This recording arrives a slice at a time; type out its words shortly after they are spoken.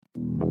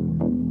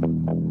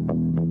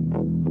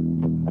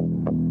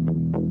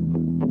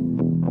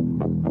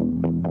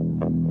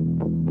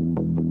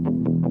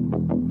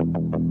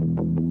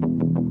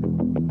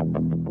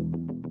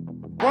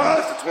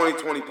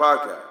2020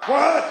 podcast.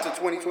 What? It's a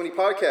 2020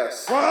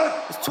 podcast.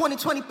 What? It's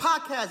 2020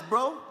 podcast,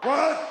 bro.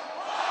 What?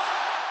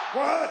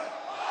 What?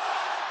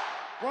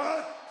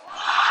 What?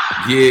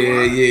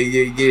 Yeah.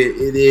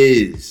 It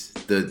is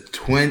the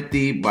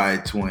 20 by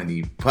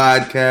 20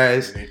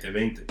 podcast.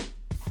 20.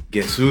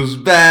 Guess who's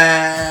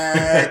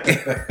back?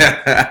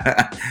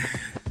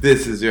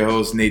 This is your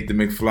host, Nathan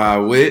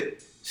McFly with.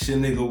 It's your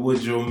nigga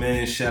Woodrow,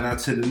 man. Shout out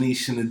to the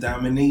nation of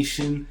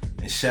domination.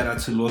 And shout out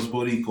to Los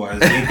Boricuas.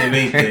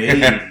 2020.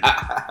 Hey.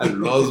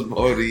 Los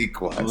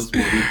Boricuas. Los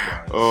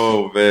Boricuas.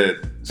 Oh, man.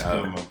 What's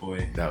good, my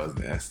boy? That was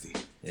nasty.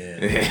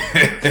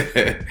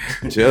 Yeah.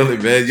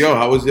 Chilling, man. Yo,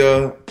 how was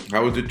your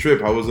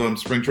trip? How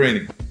was spring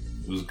training?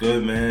 It was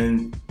good,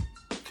 man.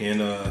 Can't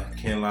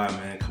lie,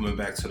 man. Coming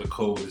back to the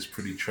cold is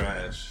pretty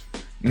trash.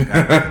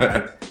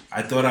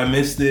 I thought I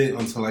missed it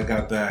until I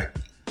got back.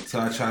 So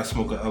I tried to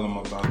smoke an L on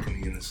my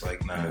balcony, and it's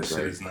like, nah, this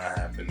shit is not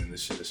happening.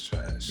 This shit is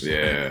trash.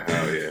 Yeah,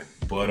 hell yeah.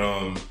 But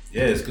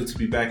yeah, it's good to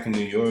be back in New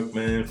York,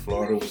 man.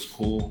 Florida was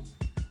cool.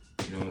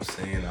 You know what I'm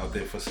saying? Out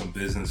there for some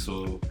business,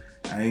 so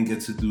I didn't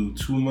get to do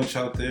too much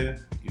out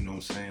there. You know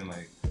what I'm saying?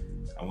 Like,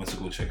 I went to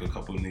go check a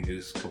couple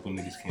niggas. A couple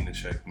niggas came to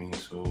check me,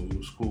 so it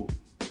was cool.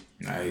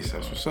 Nice.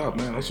 That's what's up,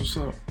 man. That's what's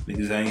up.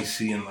 Niggas I ain't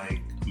see in like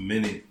a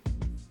minute.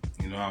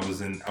 You know, I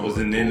was in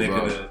their neck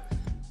of the,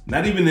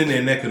 not even in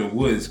their neck of the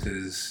woods,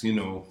 cause you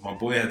know my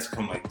boy had to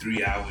come like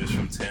 3 hours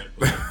from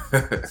Tampa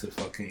to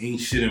fucking ain't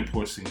shit in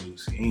Port St.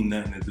 Lucie. Ain't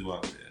nothing to do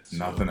out there. So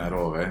Nothing at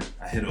all, right?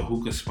 I hit a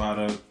hookah spot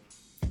up,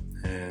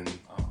 and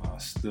I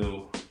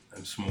still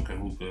am smoking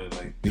hookah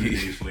like 3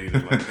 days later.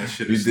 Like that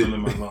shit is still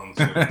in my lungs.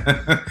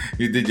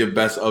 You did your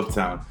best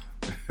uptown.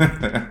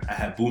 I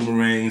had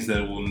boomerangs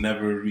that will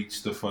never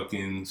reach the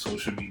fucking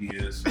social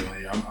media, so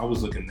yeah, I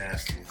was looking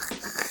nasty.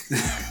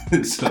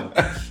 So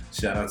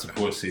shout out to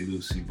Port St.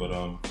 Lucie, but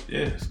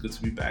yeah, it's good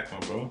to be back, my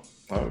bro.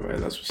 All right,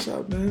 that's what's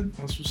up, man.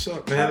 That's what's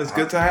up, man. It's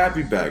good to have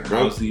you back,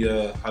 bro. How's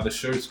how the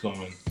shirts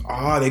going?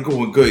 They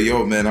going good,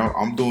 yo, man.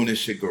 I'm doing this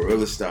shit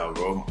guerrilla style,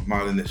 bro. I'm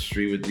out in the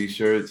street with these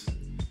shirts.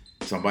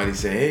 Somebody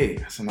say, "Hey,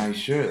 that's a nice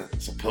shirt.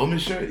 It's a Pillman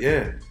shirt,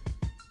 yeah."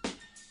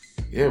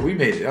 Yeah, we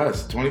made it.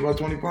 Us, 20 by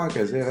 20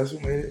 podcast. Yeah, that's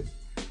what made it.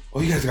 Oh,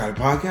 you guys got a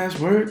podcast?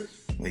 Word?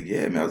 I'm like,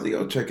 yeah, man. I was like,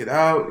 yo, check it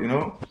out, you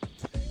know.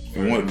 If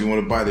you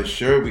want to buy the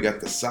shirt, we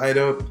got the site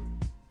up.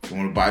 If you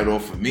want to buy it all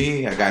for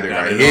me, I got it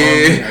right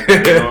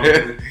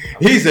here.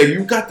 He said,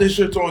 you got this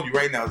shirt on you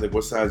right now. I was like,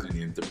 what size do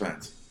you need? It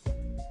depends.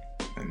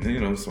 And then, you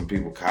know, some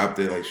people copped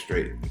it like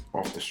straight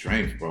off the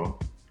strength, bro.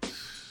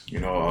 You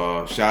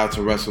know, shout out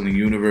to Wrestling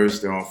Universe.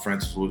 They're on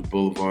Francis Lewis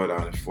Boulevard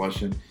out in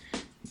Flushing.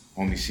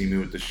 Homie see me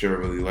with the shirt,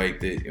 really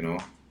liked it, you know.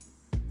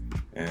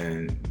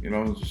 And, you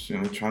know, just, you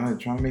know, trying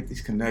to make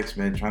these connects,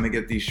 man. Trying to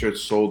get these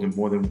shirts sold in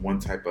more than one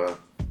type of,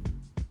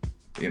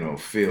 you know,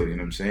 feel, you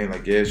know what I'm saying?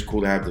 Like, yeah, it's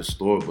cool to have the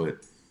store,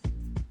 but,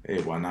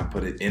 hey, why not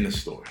put it in the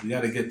store? You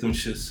gotta get them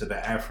shits to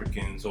the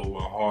Africans over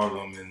in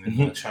Harlem and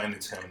in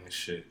Chinatown and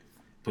shit.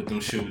 Put them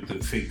shit with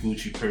the fake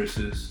Gucci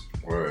purses.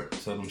 Word.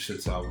 Sell them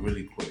shits out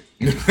really quick.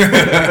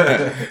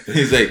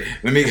 He's like,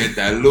 let me get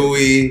that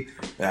Louis,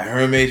 that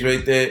Hermes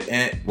right there,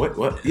 and what?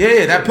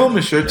 Yeah, that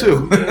Pillman shirt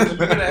too. Let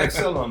me get an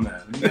XL on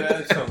that. On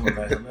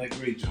that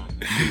great joint.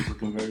 That shit is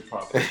looking very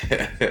proper. Wow,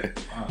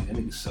 that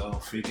nigga sell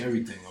fake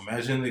everything.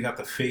 Imagine they got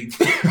the fake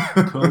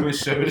Pillman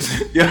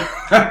shirts. Yeah.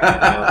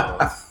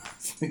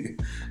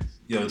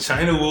 Yo,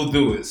 China will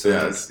do it. So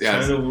yes.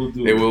 China will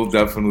do it. They will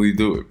definitely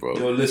do it, bro.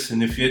 Yo,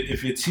 listen, if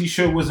your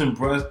T-shirt wasn't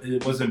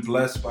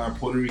blessed by a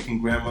Puerto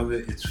Rican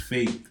grandmother, it's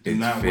fake. Do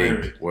not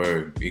wear it.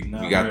 Word. We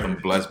got them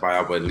blessed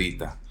by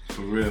abuelita.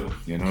 For real.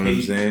 You know what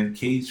I'm saying?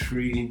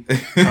 Cage-free,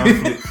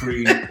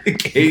 conflict-free,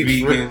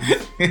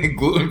 vegan,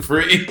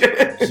 gluten-free,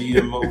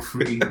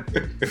 GMO-free,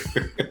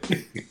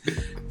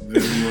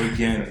 very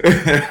organic.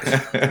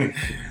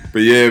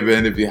 But yeah,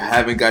 man, if you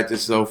haven't got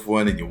yourself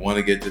one and you want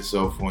to get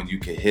yourself one, you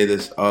can hit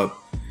us up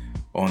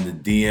on the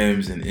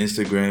DMs and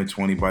Instagram,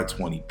 20 by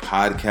 20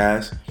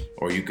 podcast,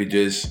 or you could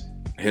just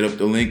hit up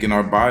the link in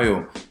our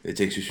bio. It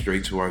takes you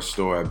straight to our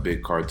store at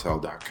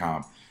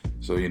bigcartel.com.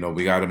 So, you know,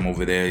 we got them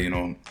over there, you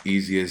know,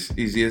 easy as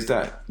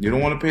that. You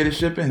don't want to pay the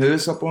shipping? Hit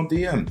us up on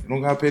DM. You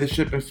don't got to pay the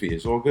shipping fee.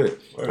 It's all good.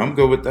 Right. I'm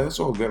good with that. It's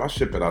all good. I'll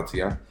ship it out to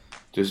y'all.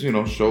 Just, you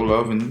know, show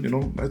love and, you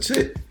know, that's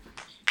it.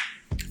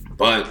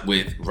 But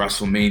with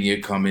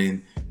WrestleMania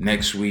coming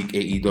next week,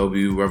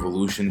 AEW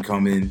Revolution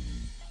coming,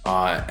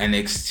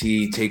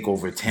 NXT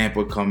TakeOver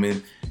Tampa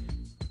coming,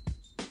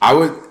 I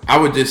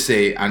would just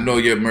say, I know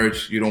your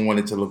merch, you don't want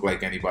it to look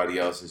like anybody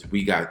else's.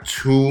 We got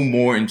 2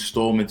 more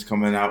installments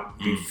coming out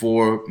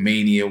before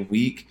Mania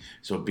week,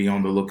 so be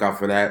on the lookout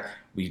for that.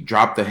 We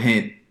dropped a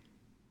hint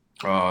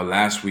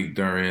last week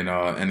during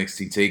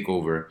NXT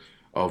TakeOver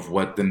of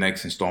what the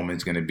next installment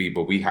is going to be,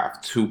 but we have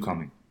 2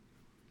 coming.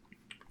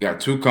 We got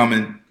 2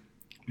 coming.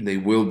 They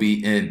will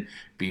be in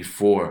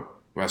before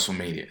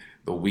WrestleMania.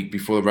 The week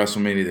before the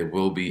WrestleMania, they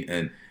will be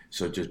in.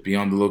 So just be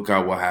on the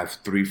lookout. We'll have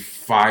 3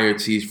 fire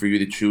tees for you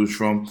to choose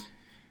from.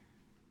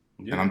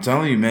 Yep. And I'm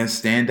telling you, man,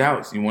 stand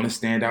out. You want to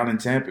stand out in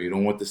Tampa. You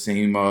don't want the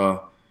same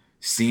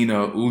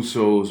Cena,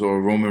 Usos, or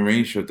Roman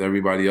Reigns shirt that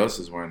everybody else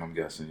is wearing, I'm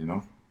guessing, you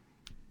know?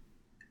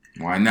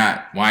 Why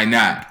not? Why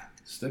not?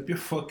 Step your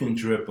fucking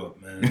drip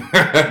up, man.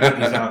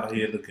 Niggas out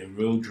here looking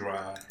real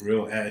dry,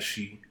 real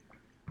ashy.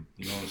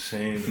 You know what I'm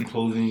saying? The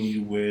clothing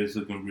you wear is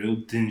looking real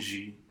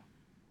dingy.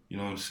 You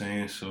know what I'm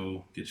saying?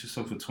 So get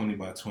yourself a 20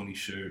 by 20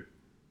 shirt.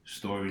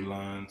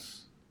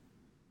 Storylines.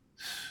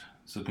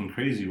 It's looking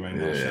crazy right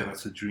now. Yeah. Shout out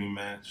to Dream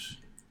Match.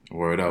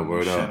 Word up,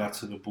 word Shout up. out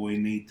to the boy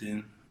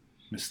Nathan,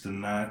 Mr.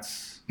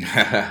 Knots.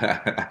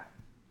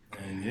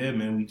 And yeah,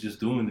 man, we just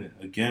doing it.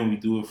 Again, we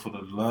do it for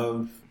the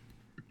love.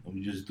 And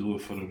we just do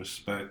it for the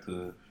respect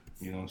of,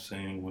 you know what I'm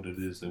saying, what it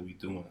is that we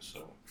doing.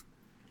 So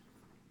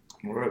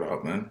Word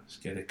up, man. let's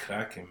get it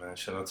cracking, man.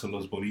 Shout out to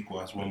Los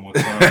Boricuas one more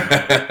time,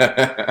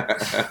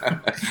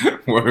 man.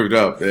 Word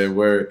up, man.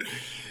 Word.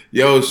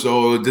 Yo,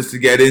 so just to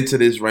get into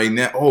this right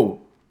now. Oh,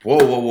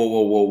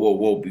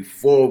 whoa.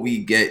 Before we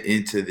get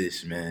into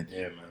this, man.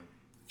 Yeah, man.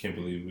 Can't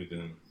believe we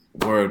didn't.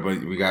 Word, but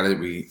we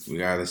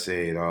gotta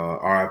say it.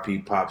 R.I.P.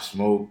 Pop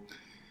Smoke.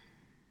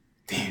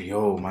 Damn,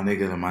 yo, my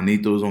nigga, the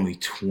Manito's only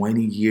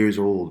 20 years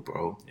old,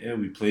 bro. Yeah,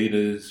 we played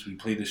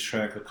this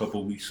track a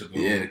couple weeks ago.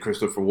 Yeah, the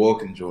Christopher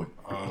Walken joint.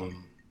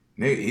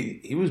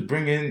 Nigga, he was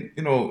bringing,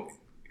 you know,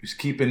 he was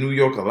keeping New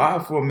York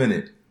alive for a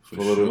minute, for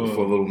a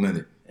little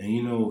minute. And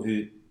you know,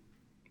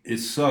 it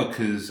sucked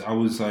because I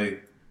was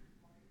like,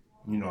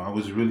 you know, I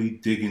was really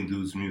digging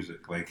dude's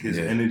music. Like his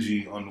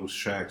energy on those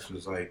tracks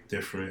was like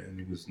different, and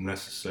it was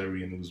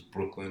necessary, and it was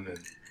Brooklyn, and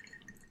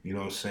you know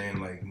what I'm saying,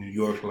 like New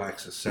York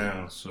lacks a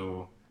sound,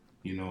 so.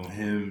 You know,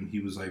 he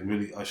was like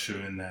really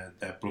ushering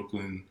that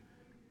Brooklyn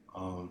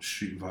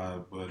street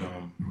vibe. But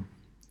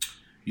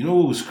you know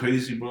what was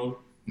crazy, bro?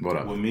 What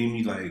up? What made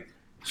me like,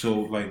 so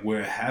like where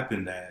it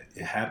happened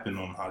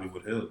on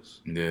Hollywood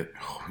Hills. Yeah.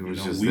 It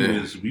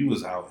was we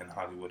was out in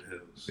Hollywood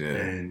Hills. Yeah.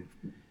 And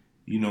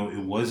you know,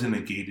 it wasn't a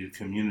gated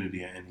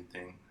community or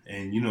anything.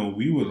 And you know,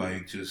 we were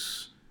like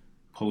just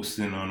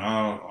posting on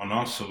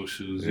our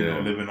socials, you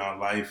know, living our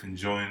life,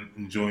 enjoying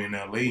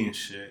LA and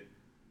shit.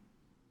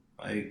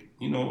 Like,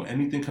 you know,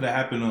 anything could have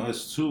happened to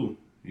us too,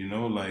 you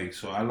know, like,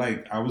 so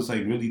I was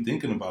like really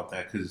thinking about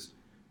that because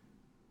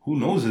who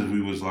knows if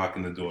we was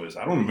locking the doors.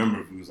 I don't remember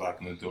if we was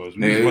locking the doors.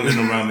 We was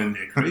running around in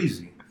there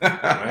crazy,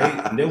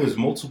 right? And there was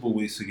multiple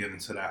ways to get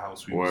into that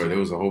house. There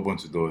was a whole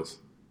bunch of doors.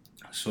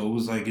 So it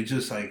was like, it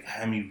just like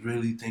had me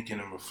really thinking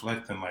and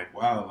reflecting like,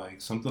 wow, like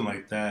something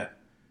like that,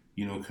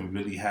 you know, can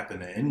really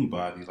happen to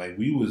anybody. Like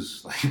we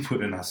was like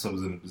putting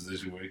ourselves in a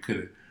position where it could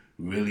have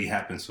really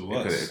happened to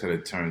us. It could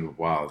have turned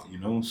wild. You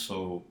know,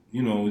 so,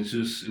 you know, it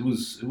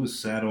was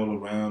sad all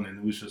around, and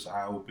it was just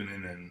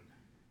eye-opening, and,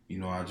 you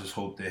know, I just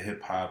hope that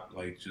hip-hop,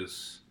 like,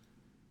 just,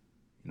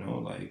 you know,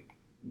 like,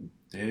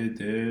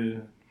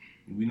 we're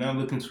not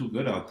looking too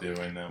good out there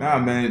right now. Nah,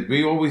 man,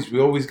 we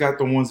always got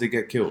the ones that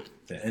get killed.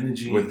 The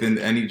energy. Within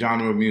any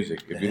genre of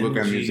music. If you look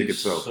at music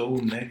itself. So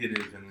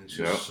negative, and it's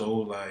just so,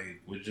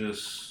 like, we're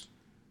just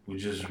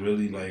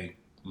really, like,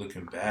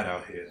 looking bad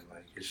out here.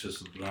 Like, it's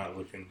just not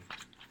looking...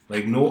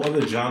 Like, no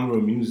other genre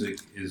of music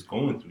is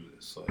going through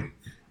this. Like,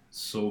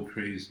 it's so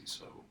crazy.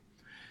 So,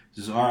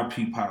 just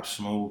R.I.P. Pop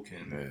Smoke.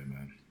 And, man.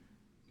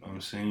 You know what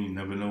I'm saying? You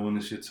never know when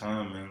it's your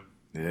time, man.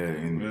 Yeah,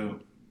 and,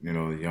 you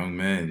know, the young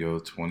man,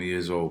 20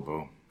 years old,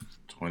 bro.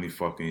 20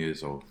 fucking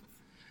years old.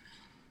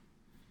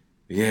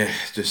 Yeah,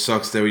 it just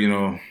sucks that, you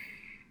know,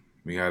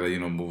 we gotta, you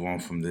know, move on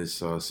from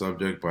this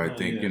subject. But I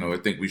think, you know, I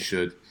think we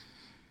should,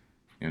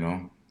 you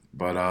know.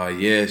 But,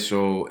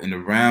 so in the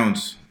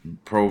rounds...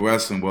 Pro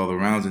wrestling, the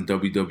rounds in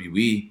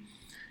WWE,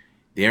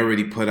 they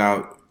already put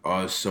out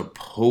a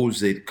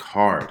supposed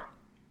card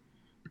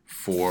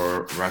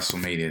for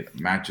WrestleMania.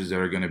 Matches that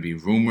are going to be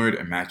rumored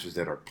and matches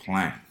that are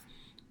planned.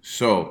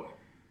 So,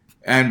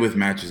 and with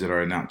matches that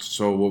are announced.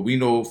 So, what we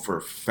know for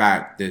a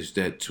fact is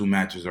that 2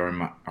 matches are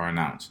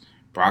announced.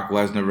 Brock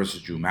Lesnar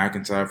versus Drew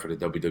McIntyre for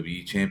the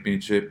WWE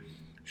Championship.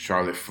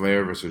 Charlotte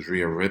Flair versus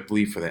Rhea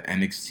Ripley for the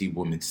NXT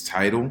Women's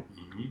title.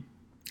 Mm-hmm.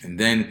 And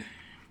then...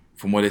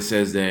 From what it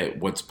says that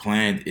what's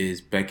planned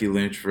is Becky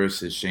Lynch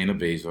versus Shayna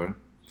Baszler,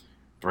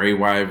 Bray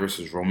Wyatt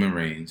versus Roman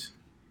Reigns,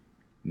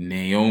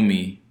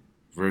 Naomi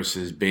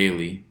versus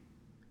Bayley,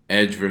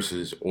 Edge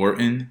versus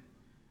Orton,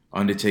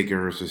 Undertaker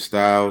versus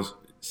Styles,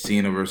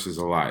 Cena versus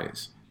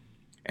Elias.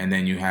 And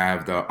then you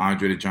have the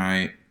Andre the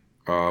Giant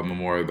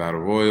Memorial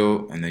Battle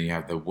Royal, and then you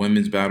have the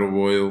Women's Battle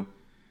Royal,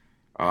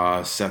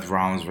 Seth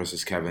Rollins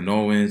versus Kevin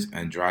Owens,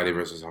 Andrade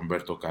versus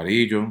Humberto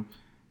Carrillo.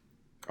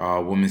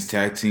 Women's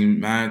tag team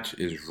match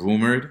is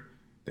rumored.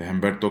 The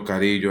Humberto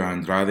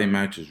Carrillo-Andrade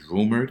match is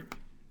rumored.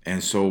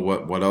 And so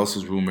what else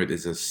is rumored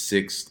is a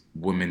 6th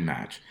women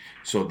match.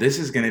 So this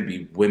is going to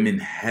be women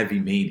heavy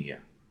mania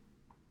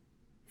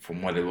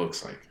from what it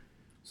looks like.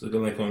 It's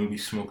looking like I'm going to be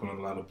smoking a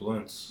lot of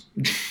blunts.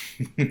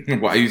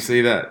 Why you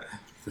say that?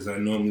 Because I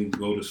normally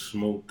go to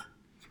smoke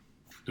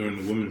during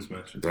the women's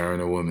matches. During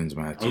the women's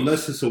matches.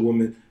 Unless it's a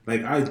woman.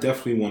 Like, I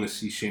definitely want to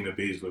see Shayna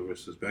Baszler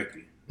versus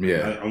Becky.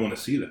 Yeah. I want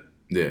to see that.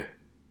 Yeah.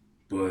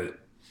 But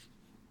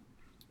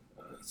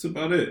that's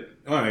about it.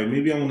 All right,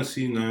 maybe I want to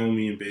see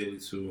Naomi and Bayley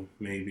too.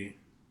 Maybe,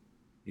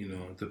 You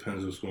know, it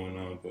depends what's going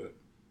on. But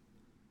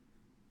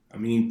I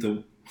mean,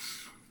 the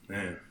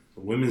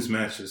women's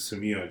matches to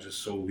me are just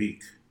so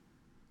weak.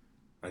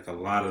 Like a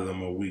lot of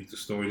them are weak. The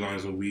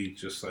storylines are weak.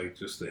 Just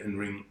the in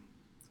ring,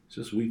 it's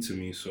just weak to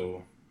me.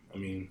 So I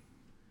mean,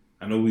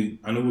 I know we're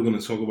gonna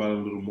talk about it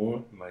a little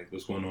more, like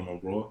what's going on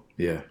Raw.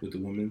 Yeah, with the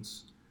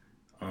women's.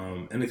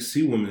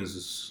 NXT women's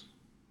is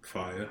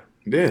fire.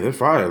 Yeah, they're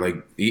fire.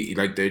 Like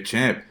their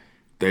champ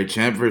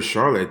versus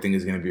Charlotte, I think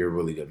is going to be a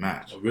really good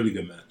match. A really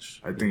good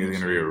match. I think it's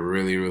going to be a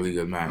really, really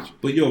good match.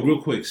 But yo,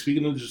 real quick,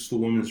 speaking of just the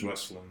women's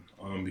wrestling,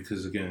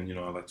 because again, you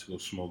know, I like to go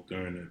smoke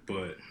during it.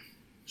 But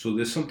so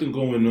there's something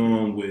going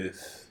on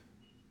with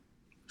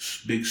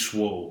Big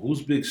Swole.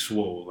 Who's Big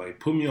Swole? Like,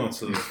 put me on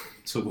to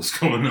what's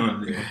going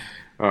on there.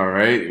 All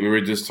right, we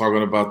were just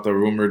talking about the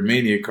rumored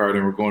Mania card,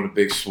 and we're going to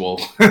Big Swole.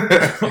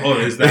 Oh,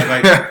 is that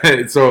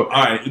like so?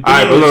 All right,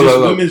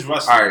 look. Women's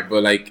wrestling. All right,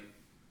 but like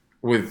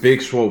with Big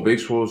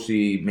Swole,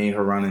 she made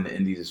her run in the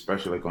Indies,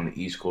 especially like on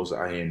the East Coast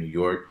out here in New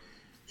York.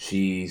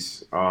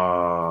 She's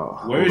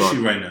where is she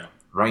right now?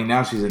 Right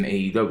now, she's in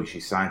AEW.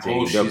 She's signed to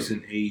AEW. Oh, she's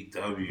in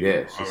AEW.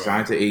 Yeah, she's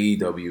signed to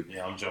AEW.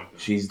 Yeah, I'm jumping.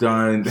 She's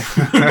done.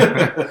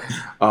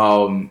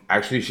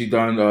 Actually, she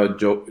done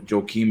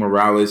Joaquin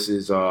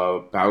Morales'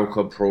 Battle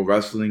Club Pro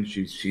Wrestling.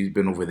 She's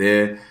been over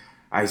there.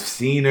 I've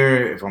seen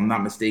her, if I'm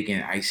not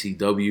mistaken,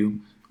 ICW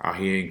out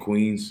here in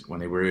Queens when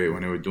they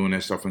were doing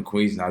their stuff in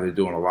Queens. Now they're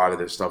doing a lot of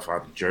their stuff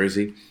out in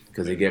Jersey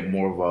because they get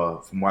more of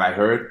a, from what I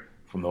heard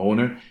from the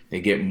owner,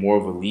 they get more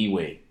of a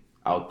leeway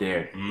out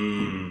there. You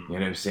know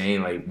what I'm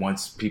saying? Like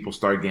once people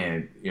start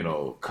getting, you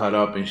know, cut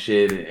up and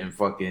shit in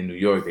fucking New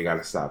York, they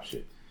gotta stop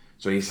shit.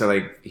 So he said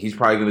like he's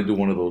probably gonna do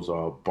one of those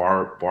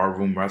bar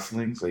room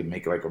wrestlings, like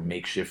make like a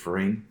makeshift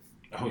ring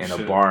in a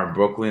bar in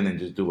Brooklyn and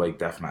just do like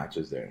death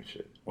matches there and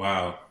shit.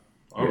 Wow.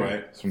 All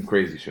right. Some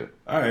crazy shit.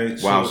 All right.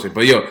 Wow shit.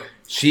 But yo,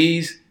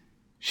 she's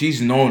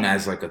known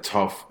as like a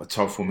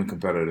tough woman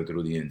competitor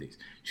through the indies.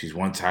 She's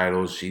won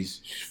titles.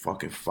 She's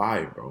fucking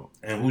fire, bro.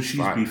 And who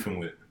she's beefing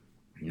with?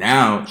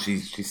 Now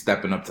she's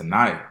stepping up to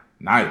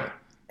Nyla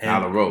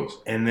Rose.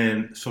 And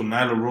then, so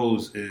Nyla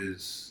Rose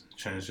is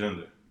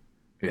transgender.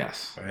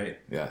 Yes. Right?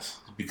 Yes.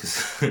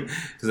 Because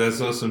I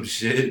saw some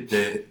shit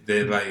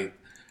that like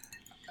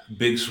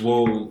Big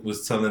Swole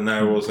was telling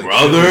Nyla Rose like,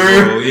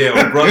 brother.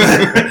 Yeah,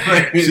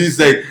 brother. She's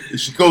like,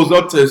 she goes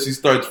up to her, she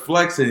starts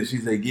flexing, and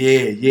she's like,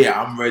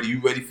 yeah, I'm ready. You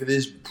ready for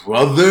this,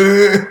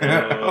 brother?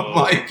 I'm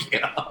like, yo.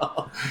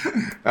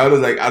 I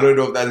was like, I don't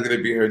know if that's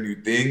gonna be her new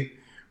thing.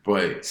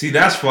 But see,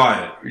 that's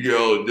fire.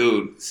 Yo,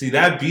 dude. See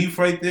that beef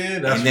right there?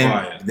 That's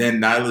fire.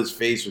 Then Nyla's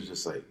face was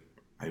just like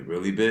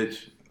really,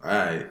 bitch? All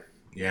right.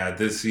 Yeah, I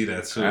did see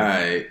that too. All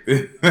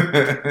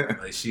right.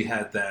 Like she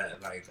had that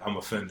like I'm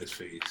offended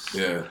face.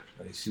 Yeah.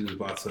 Like she was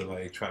about to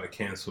like try to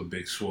cancel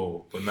Big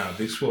Swole. But nah,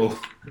 Big Swole's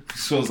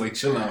like,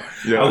 chill out.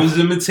 Yeah. I was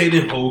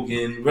imitating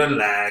Hogan.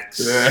 Relax.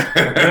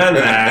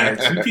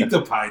 Relax. You keep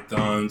the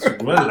pythons.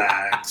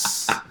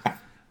 Relax.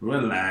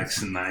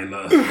 Relax,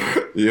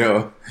 Nyla.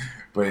 Yo.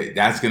 But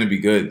that's going to be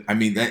good. I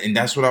mean, and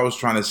that's what I was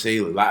trying to say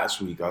last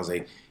week. I was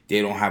like,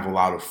 they don't have a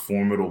lot of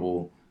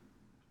formidable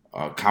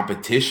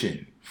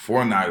competition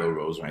for Nyla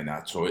Rose right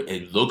now. So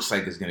it looks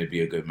like it's going to be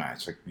a good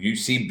match. Like you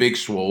see Big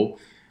Swole.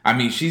 I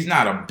mean, she's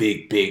not a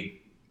big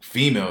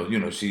female. You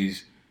know,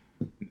 she's,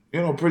 you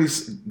know, pretty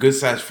good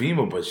sized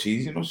female, but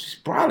she's, you know, she's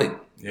probably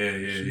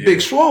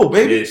Big Swole,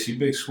 baby. Yeah, she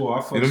Big Swole. You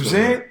know what I'm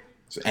saying?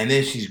 So, and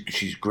then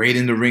she's great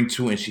in the ring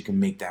too, and she can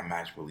make that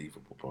match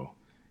believable, bro.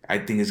 I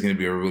think it's going to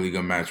be a really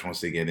good match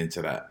once they get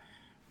into that.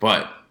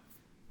 But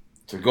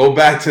to go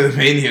back to the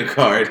Mania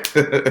card,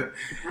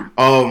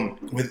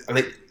 with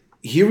like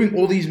hearing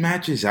all these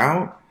matches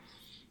out,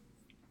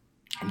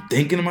 I'm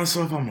thinking to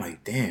myself, I'm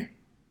like, damn.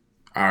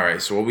 All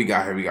right, so what we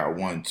got here? We got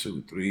 1,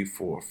 2, 3,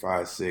 4,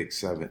 5, 6,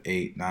 7,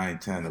 8, 9,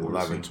 10,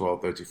 11,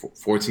 12, 13,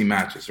 14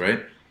 matches,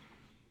 right?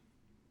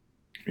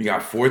 We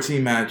got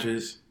 14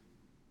 matches.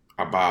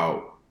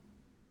 About,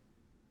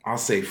 I'll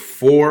say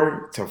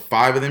 4 to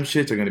 5 of them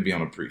shits are going to be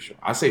on a pre-show.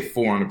 I say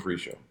 4 on a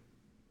pre-show,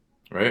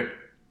 right?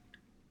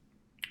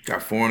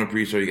 Got 4 on a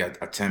pre-show. You got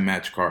a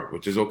 10-match card,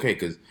 which is okay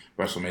because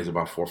WrestleMania is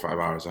about 4 or 5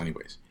 hours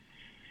anyways.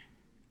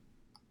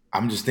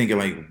 I'm just thinking,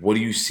 like, what do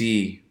you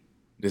see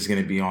that's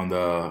going to be on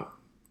the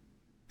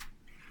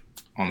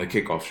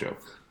kickoff show?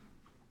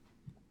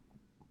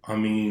 I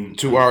mean,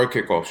 2-hour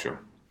kickoff show.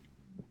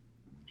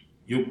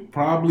 You'll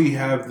probably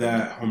have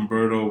that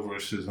Humberto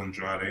versus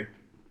Andrade.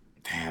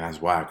 Damn,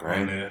 that's whack,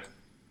 right? There.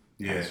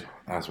 Yeah,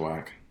 that's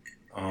whack.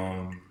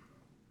 And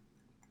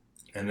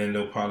then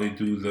they'll probably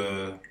do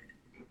the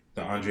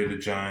Andre the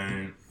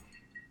Giant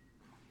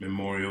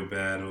Memorial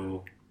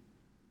Battle.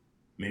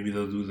 Maybe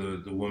they'll do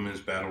the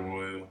Women's Battle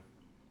Royal.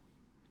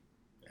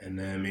 And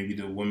then maybe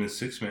the Women's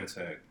 6-man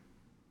tag.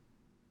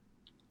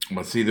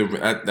 But see,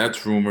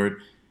 that's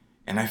rumored.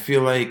 And I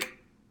feel like,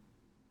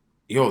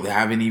 they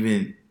haven't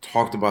even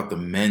talked about the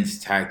Men's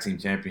Tag Team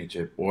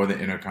Championship or the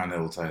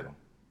Intercontinental title.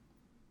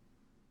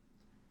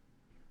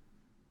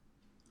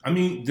 I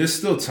mean, there's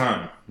still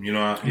time.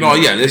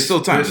 There's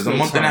still time. It's a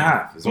month and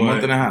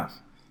a half.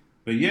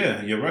 But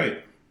yeah, you're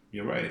right.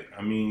 you're right.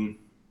 I mean,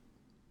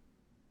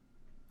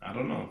 I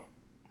don't know.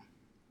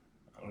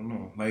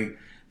 Like,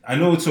 I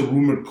know it's a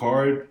rumored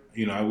card.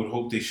 You know, I would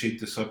hope they shake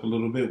this up a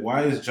little bit.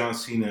 Why is John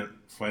Cena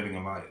fighting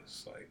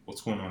Elias? Like,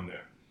 what's going on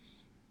there?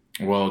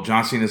 Well,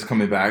 John Cena's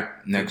coming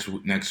back next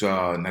Friday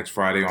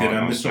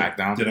on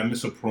SmackDown. Did I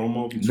miss a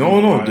promo?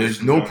 No,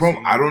 there's no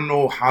promo. I don't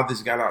know how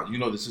this got out. You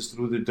know, this is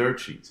through the dirt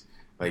sheets.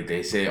 Like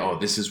they say, oh,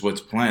 this is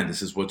what's planned.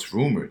 This is what's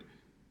rumored.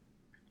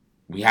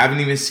 We haven't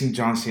even seen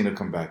John Cena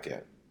come back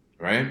yet,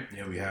 right?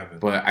 Yeah, we haven't.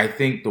 But I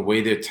think the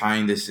way they're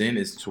tying this in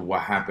is to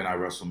what happened at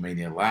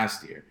WrestleMania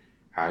last year.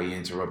 How he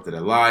interrupted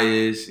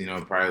Elias. You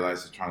know, probably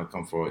Elias is trying to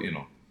come for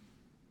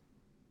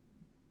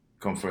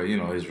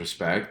his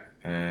respect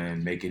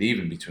and make it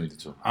even between the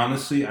two.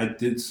 Honestly, I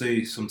did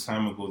say some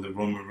time ago that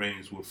Roman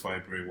Reigns would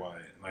fight Bray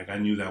Wyatt. Like, I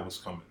knew that was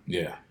coming.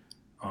 Yeah.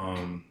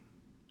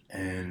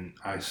 And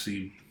I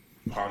see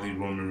probably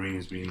Roman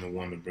Reigns being the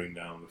one to bring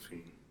down The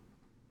Fiend.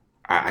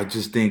 I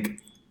just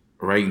think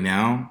right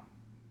now,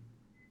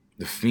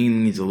 The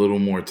Fiend needs a little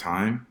more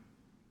time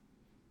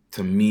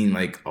to mean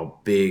like a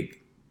big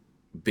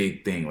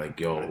thing. Like,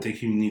 yo, I think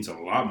he needs a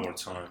lot more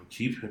time.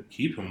 Keep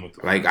him with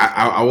the like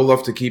I would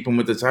love to keep him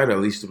with the title at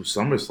least through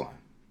SummerSlam.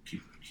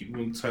 Keep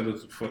him with the title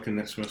to fucking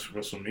next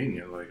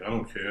WrestleMania. Like, I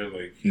don't care.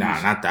 Like,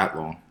 not that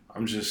long.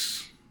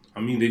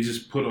 They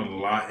just put a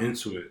lot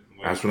into it.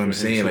 Like, that's what I'm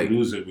saying. Like,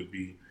 lose it would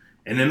be,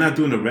 and they're not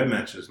doing the red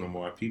matches no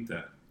more. I peeped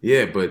that.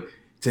 Yeah, but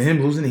to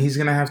him losing, he's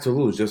gonna have to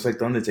lose, just like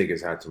the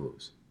Undertaker's had to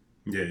lose.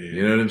 Yeah.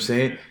 You know what I'm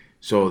saying?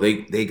 So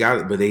they got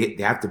it, but they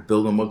have to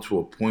build him up to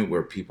a point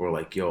where people are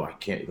like, yo, I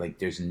can't, like,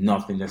 there's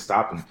nothing that's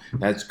stopping him.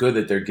 That's good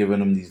that they're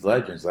giving him these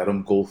legends. Let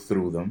him go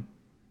through them.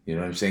 You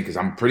know what I'm saying? Because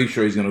I'm pretty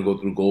sure he's gonna go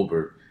through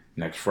Goldberg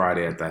next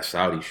Friday at that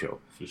Saudi show.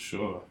 For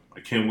sure. I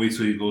can't wait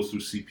till he goes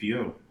through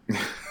CPO.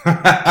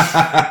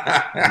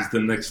 He's the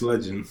next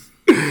legend.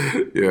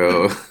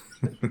 Yo.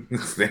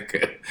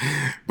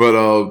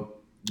 But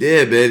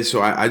yeah, man.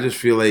 So I just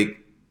feel like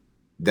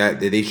that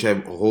they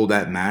should hold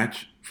that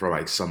match for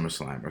like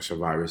SummerSlam or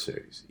Survivor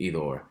Series, either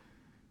or.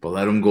 But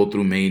let him go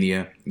through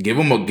Mania. Give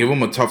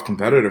him a tough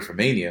competitor for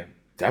Mania,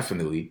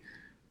 definitely.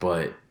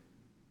 But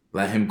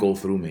let him go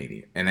through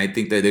Mania. And I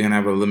think that they're gonna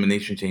have an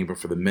elimination chamber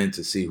for the men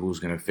to see who's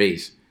gonna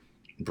face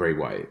Bray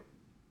Wyatt.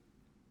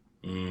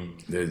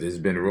 There's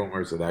been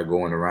rumors of that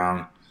going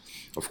around.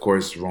 Of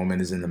course,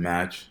 Roman is in the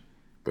match,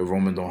 but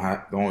Roman don't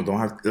have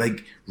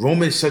like,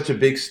 Roman is such a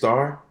big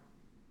star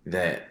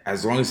that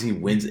as long as he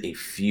wins a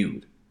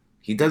feud,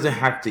 he doesn't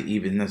have to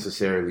even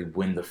necessarily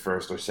win the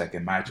first or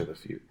second match of the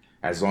feud.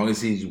 As long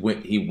as he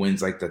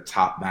wins like the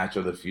top match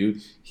of the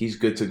feud, he's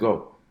good to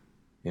go.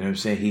 You know what I'm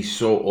saying? He's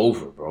so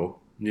over, bro.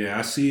 Yeah,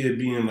 I see it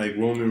being like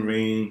Roman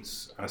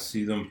Reigns. I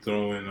see them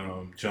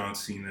throwing John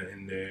Cena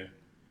in there.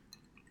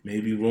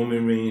 Maybe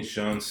Roman Reigns,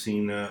 John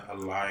Cena,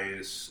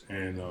 Elias,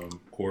 and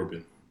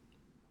Corbin.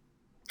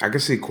 I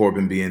could see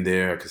Corbin being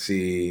there. I could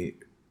see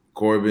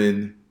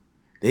Corbin.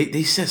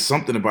 They said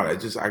something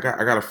about it. I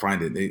gotta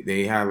find it.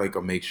 They had like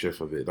a makeshift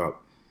of it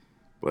up.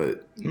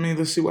 But I mean,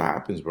 let's see what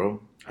happens,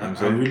 bro. You know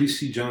I really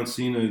see John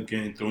Cena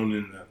getting thrown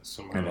in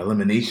an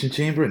elimination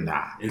chamber.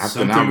 Nah, in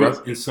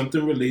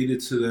something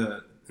related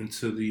to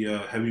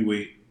the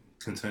heavyweight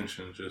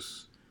contention.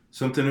 Just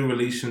something in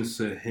relation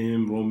to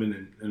him,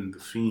 Roman, and the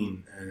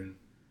Fiend,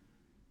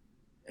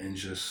 and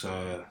just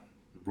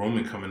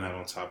Roman coming out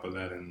on top of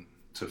that and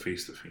to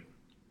face the Fiend.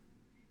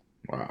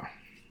 Wow.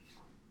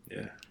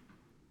 Yeah.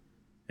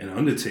 And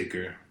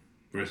Undertaker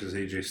versus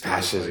AJ Styles.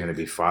 That's just gonna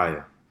be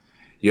fire.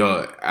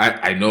 Yo,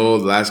 I know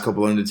the last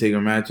couple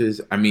Undertaker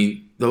matches. I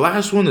mean, the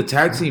last one, the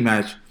tag team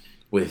match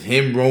with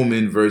him,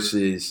 Roman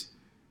versus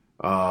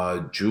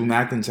Drew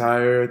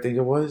McIntyre, I think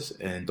it was,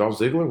 and Dolph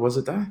Ziggler. Was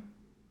it that?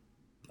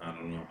 I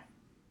don't know.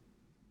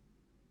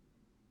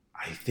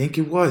 I think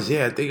it was.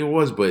 Yeah, I think it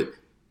was. But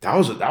that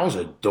was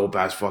a dope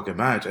ass fucking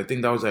match. I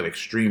think that was at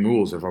Extreme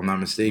Rules, if I'm not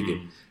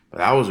mistaken. But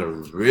that was a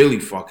really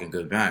fucking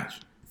good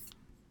match.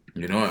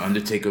 You know,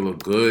 Undertaker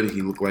looked good.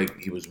 He looked like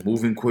he was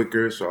moving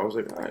quicker. So I was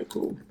like, all right,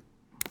 cool.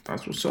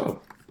 That's what's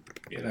up.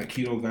 Yeah, that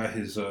Keto got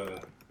his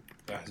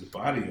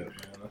body up, man.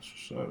 That's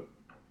what's up.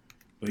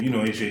 But you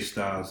know, AJ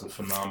Styles, the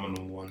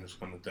phenomenal one, is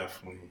gonna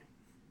definitely,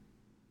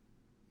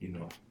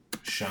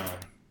 shine.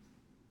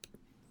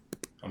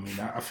 I mean,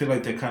 I feel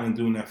like they're kind of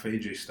doing that for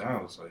AJ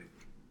Styles. Like,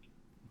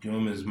 give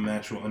him his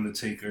match with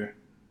Undertaker.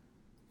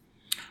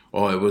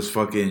 Oh, it was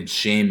fucking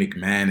Shane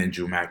McMahon and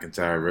Drew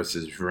McIntyre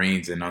versus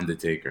Reigns and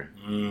Undertaker.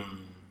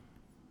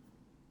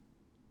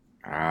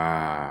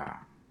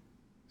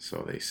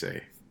 So they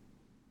say.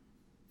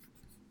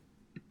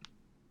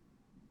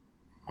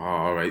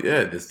 All right,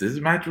 yeah, this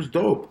match was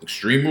dope.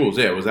 Extreme Rules,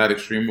 yeah, it was at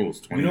Extreme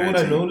Rules. You know what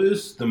I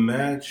noticed? The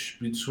match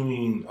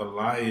between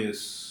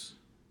Elias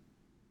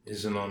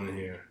isn't on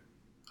here.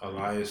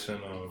 Elias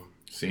and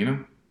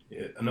Cena?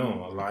 Yeah,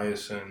 no,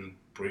 Elias and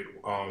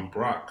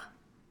Brock.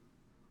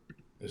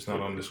 It's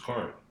not on this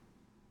card.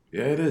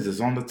 Yeah, it is.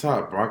 It's on the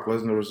top. Brock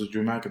Lesnar versus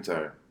Drew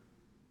McIntyre.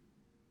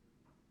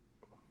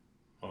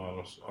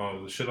 Oh,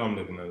 the shit I'm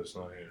looking at is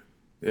not here.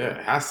 Yeah,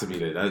 it has to be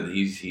that.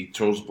 He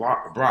chose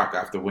Brock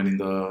after winning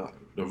the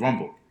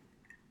Rumble.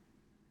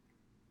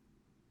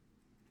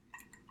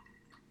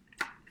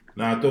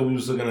 Now, I thought we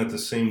was looking at the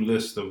same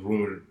list of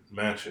rumored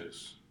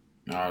matches.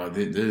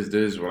 This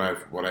is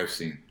what I've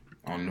seen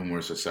on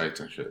numerous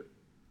sites and shit.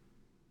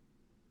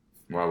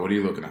 Wow, what are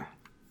you looking at?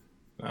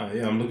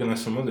 Yeah, I'm looking at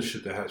some other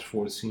shit that has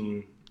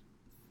 14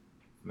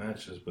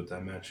 matches, but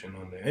that match ain't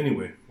on there.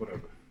 Anyway,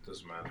 whatever.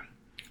 Doesn't matter.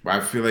 But I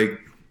feel like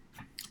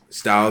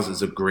Styles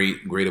is a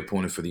great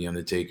opponent for The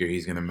Undertaker.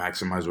 He's going to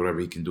maximize whatever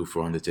he can do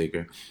for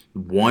Undertaker.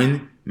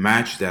 One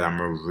match that I'm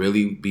going to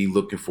really be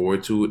looking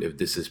forward to, if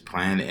this is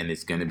planned and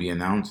it's going to be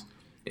announced,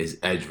 is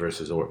Edge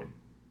versus Orton.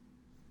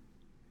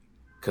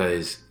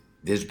 Because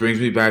this brings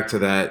me back to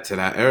that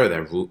era,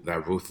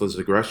 that ruthless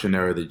aggression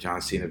era that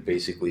John Cena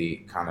basically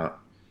kind of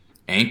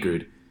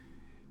anchored.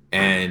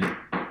 And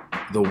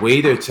the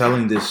way they're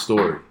telling this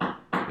story,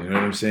 you know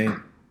what I'm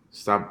saying?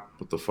 Stop,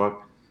 what the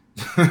fuck?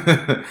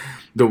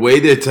 The way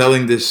they're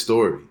telling this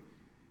story,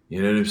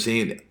 you know what I'm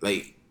saying?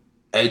 Like,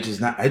 Edge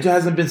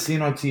hasn't been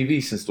seen on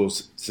TV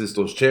since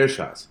those chair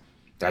shots.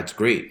 That's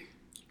great.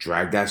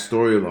 Drag that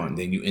story along.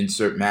 Then you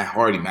insert Matt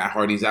Hardy. Matt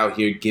Hardy's out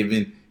here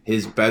giving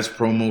his best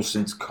promo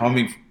since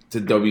coming to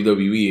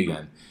WWE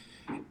again.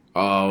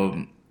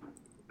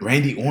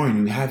 Randy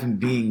Orton, you have him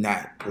being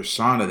that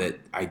persona that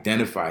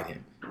identified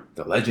him,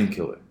 the Legend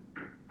Killer.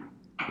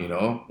 You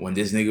know, when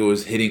this nigga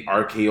was hitting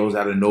RKO's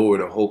out of nowhere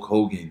to Hulk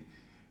Hogan,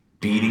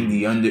 beating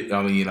the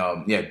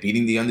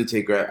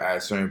Undertaker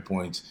at certain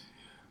points.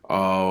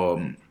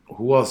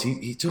 Who else?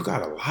 He took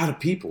out a lot of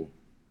people.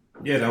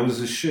 Yeah, that was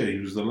his shit. He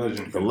was the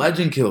Legend Killer. The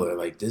Legend Killer.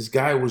 Like, this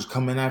guy was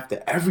coming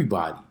after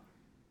everybody,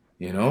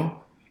 you know?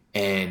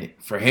 And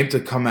for him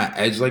to come at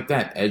Edge like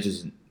that, Edge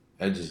is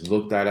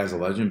looked at as a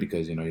legend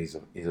because, you know, he's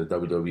a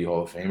WWE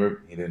Hall of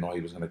Famer. He didn't know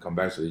he was going to come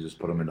back, so they just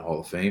put him in the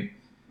Hall of Fame.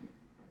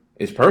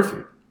 It's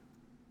perfect.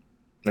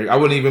 Like, I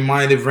wouldn't even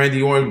mind if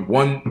Randy Orton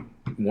won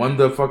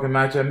the fucking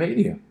match at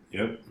Mania.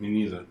 Yep, me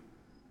neither.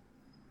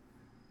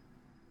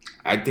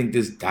 I think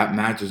that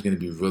match is going to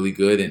be really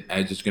good, and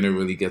Edge is going to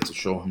really get to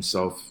show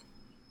himself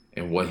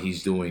and what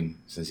he's doing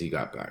since he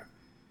got back.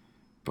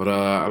 But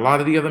a lot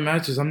of the other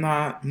matches, I'm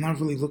not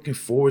really looking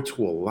forward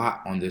to a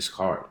lot on this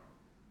card.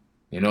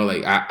 You know,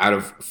 like out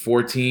of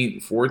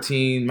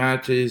 14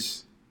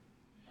 matches,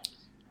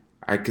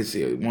 I could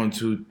say 1,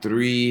 2,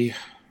 3,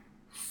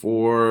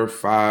 4,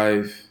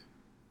 5,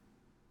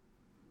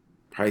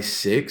 probably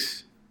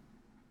 6,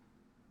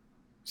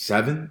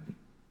 7,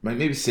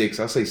 maybe 6.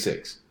 I'll say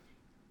 6.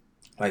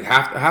 Like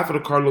half of the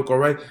card look all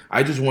right.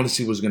 I just want to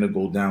see what's gonna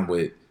go down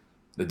with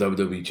the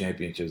WWE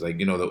Championships. Like,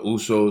 you know, the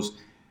Usos.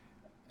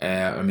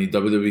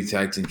 WWE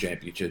Tag Team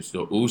Championships.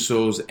 The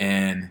Usos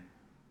and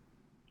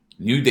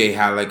New Day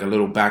had like a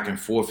little back and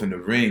forth in the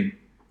ring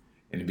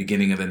in the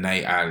beginning of the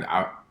night.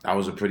 I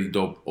was a pretty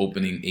dope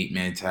opening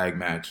 8-man tag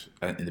match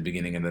in the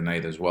beginning of the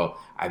night as well.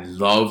 I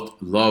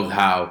loved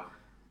how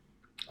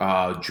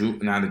Drew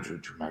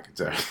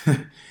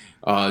McIntyre,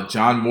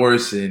 John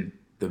Morrison,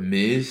 The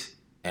Miz,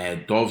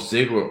 and Dolph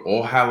Ziggler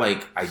all had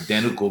like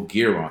identical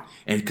gear on,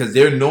 and because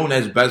they're known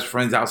as best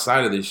friends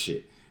outside of this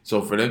shit. So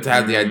for them to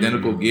have the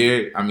identical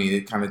gear, I mean,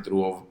 it kind of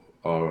threw off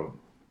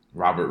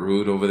Robert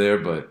Roode over there,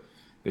 but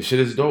the shit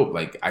is dope.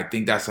 Like, I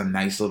think that's a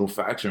nice little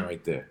faction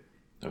right there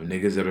of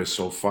niggas that are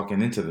so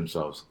fucking into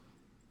themselves.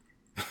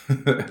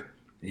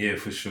 Yeah,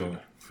 for sure.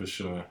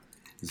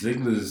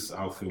 Ziggler's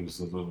outfit was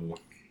a little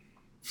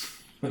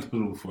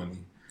funny.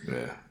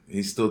 Yeah,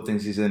 he still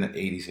thinks he's in an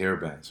 80s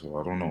hairband, so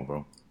I don't know,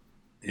 bro.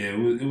 Yeah,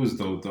 it was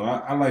dope, though.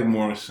 I like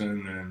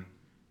Morrison, and,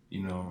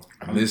 you know...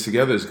 This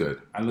together is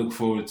good. I look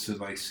forward to,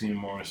 like, seeing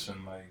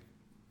Morrison, like,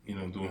 you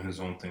know, doing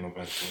his own thing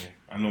eventually.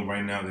 I know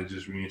right now they're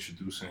just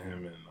reintroducing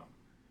him and,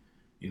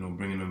 you know,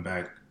 bringing him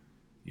back,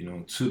 you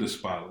know, to the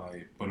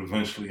spotlight. But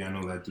eventually I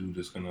know that dude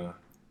is going to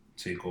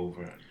take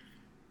over.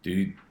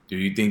 Do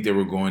you think they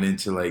were going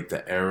into, like,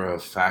 the era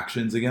of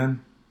factions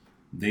again?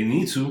 They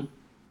need to.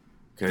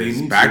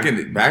 Because back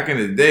in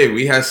the day,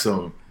 we had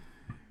some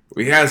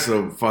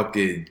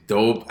fucking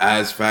dope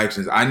ass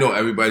factions. I know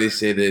everybody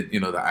say that, you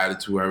know, the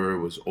Attitude Era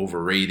was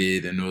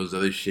overrated and those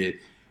other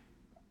shit.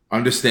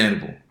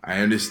 Understandable.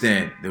 I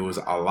understand. There was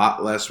a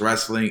lot less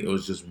wrestling. It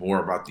was just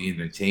more about the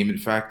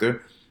entertainment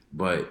factor.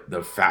 But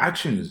the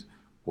factions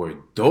were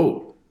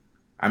dope.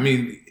 I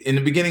mean, in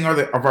the beginning of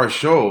our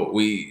show,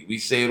 we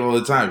say it all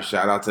the time.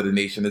 Shout out to the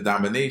Nation of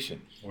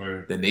Domination.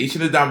 Word. The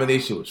Nation of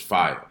Domination was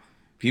fire.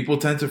 People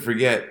tend to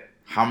forget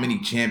how many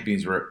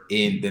champions were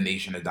in the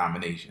Nation of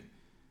Domination.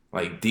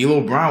 Like,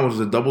 D'Lo Brown was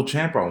a double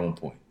champ at one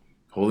point,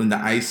 holding the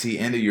IC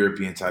and the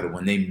European title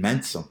when they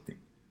meant something.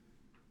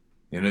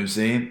 You know what I'm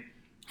saying?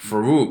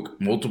 Farouk,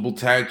 multiple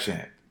tag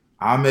champ.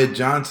 Ahmed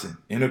Johnson,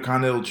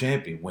 Intercontinental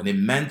champion when it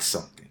meant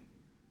something.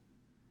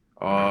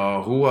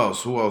 Who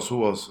else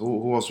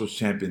was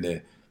champion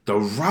there? The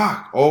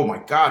Rock. Oh my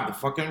God, the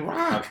fucking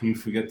Rock. How can you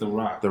forget The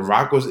Rock? The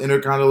Rock was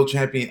Intercontinental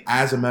champion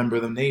as a member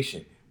of the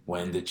Nation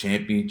when the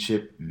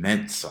championship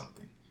meant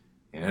something.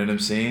 You know what I'm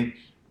saying?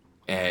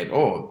 And,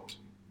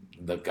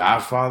 the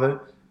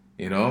Godfather,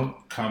 You know,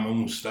 Kama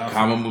Mustafa.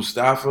 Kama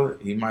Mustafa.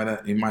 He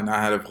might not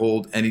have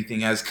hold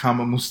anything as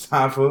Kama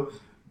Mustafa,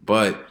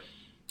 but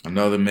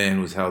another man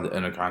who's held the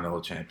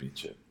Intercontinental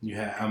Championship. You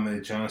had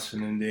Ahmed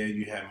Johnson in there.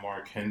 You had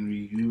Mark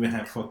Henry. You even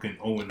had fucking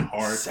Owen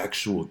Hart.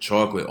 Sexual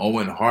chocolate.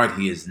 Owen Hart.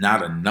 He is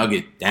not a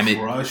nugget. Damn it.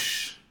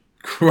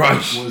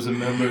 Crush was a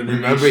member of the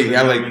Remember, he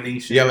had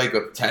like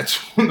a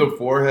tattoo on the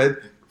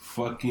forehead.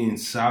 Fucking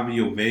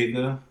Savio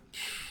Vega.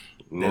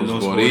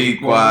 Los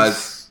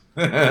Boricuas.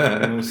 You know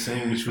what I'm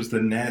saying? Which was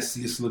the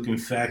nastiest looking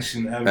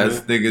faction ever.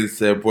 That nigga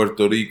said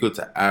Puerto Rico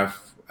to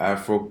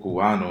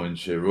Afro-Cubano and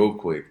shit real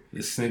quick.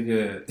 This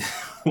nigga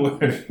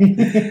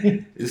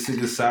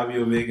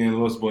Savio Vega and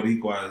Los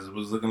Boricuas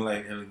was looking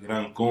like El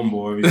Gran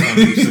Combo every time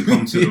he used to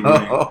come to the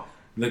ring.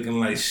 Looking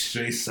like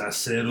straight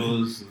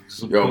saceros.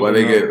 Yo, but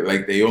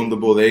they own the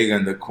bodega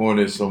in the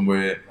corner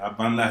somewhere. La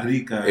Banda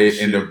Rica.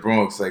 In the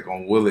Bronx, like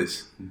on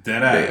Willis.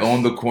 They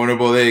own the corner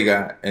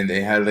bodega, and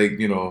they had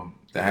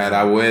they had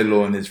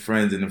Abuelo and his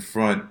friends in the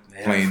front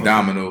playing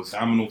dominoes.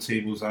 Domino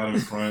tables out in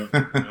front. You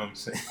know what I'm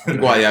saying?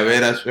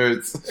 Guayabera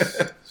shirts.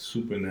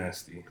 Super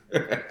nasty.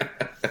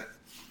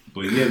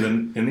 But yeah, the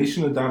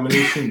Nation of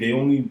Domination, they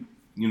only,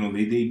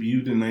 they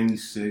debuted in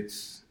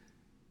 96,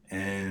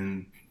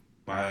 and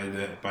by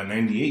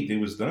 98 they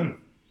was done.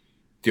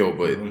 Yo,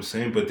 but you know what I'm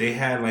saying? But they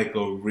had like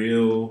a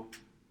real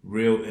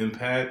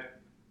impact,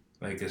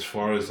 like as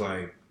far as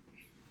like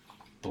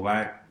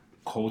black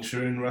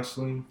culture in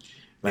wrestling.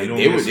 Like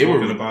they were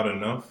talking about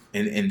enough,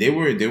 and they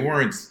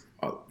weren't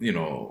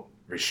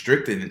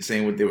restricted in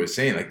saying what they were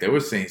saying. Like they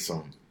were saying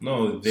some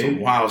wild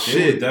shit.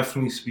 They were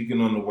definitely speaking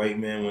on the white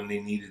man when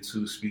they needed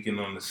to, speaking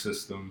on the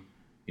system.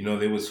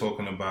 They were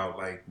talking about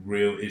like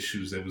real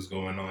issues that was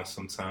going on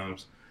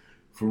sometimes.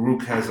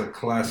 Farouk has a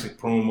classic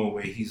promo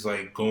where he's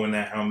like going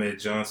at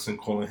Ahmed Johnson,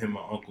 calling him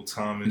an Uncle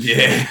Tom and shit.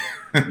 Yeah.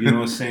 You know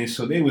what I'm saying?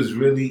 So they was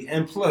really,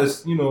 and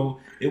plus,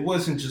 it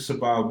wasn't just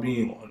about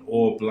being an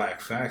all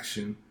black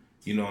faction,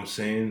 you know what I'm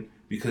saying?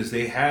 Because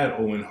they had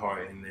Owen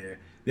Hart in there.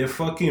 Their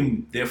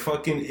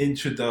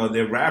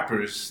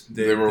rappers,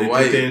 they were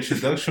white. Their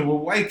introduction were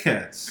white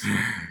cats.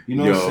 You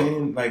know what I'm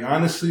saying? Like,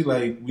 honestly,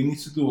 like, we need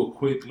to do a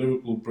quick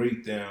lyrical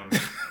breakdown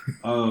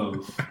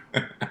of...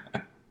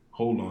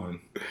 Hold on.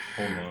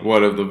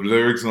 What, of the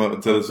lyrics to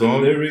the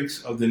song? The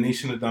lyrics of the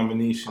Nation of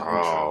Domination.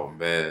 Oh,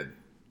 man.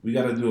 We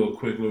got to do a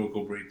quick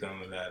lyrical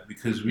breakdown of that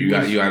because you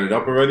got it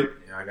up already?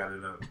 Yeah, I got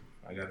it up.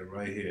 I got it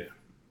right here.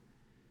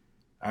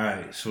 All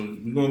right, so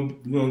we're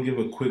gonna give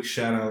a quick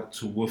shout out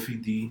to Wolfie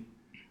D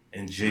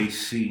and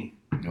JC.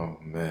 Oh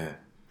man,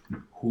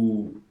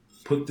 who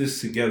put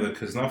this together?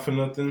 Because not for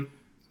nothing,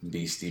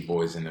 Beastie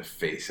Boys in the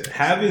face.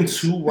 Having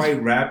two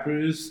white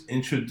rappers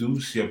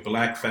introduce your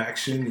black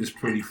faction is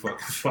pretty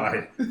fucking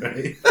fire,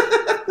 right?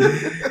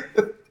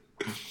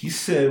 He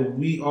said,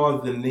 "We are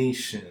the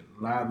nation,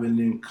 live and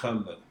in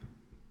color."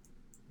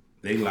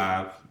 They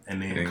live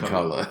and they in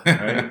color.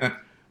 Right?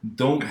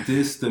 Don't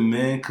diss the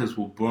man because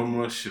we'll bum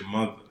rush your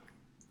mother.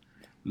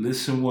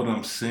 Listen what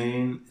I'm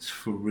saying. It's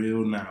for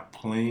real, not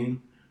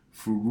playing.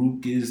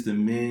 Farouk is the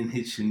man.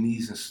 Hit your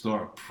knees and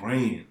start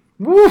praying.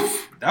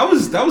 Woof. That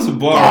was a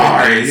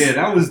bar. Bars. Yeah,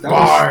 that was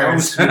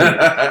smooth.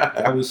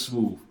 That was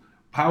smooth.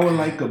 Power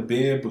like a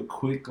bear, but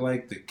quick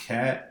like the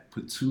cat.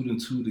 Put two and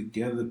two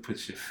together.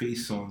 Put your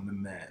face on the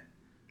mat.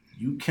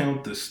 You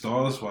count the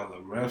stars while the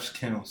refs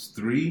counts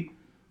 3.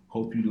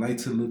 Hope you like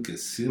to look at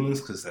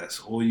ceilings because that's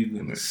all you're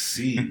going to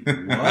see.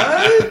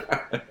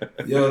 What?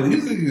 Yo,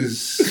 these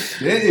niggas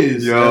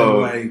is. Yo,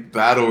 like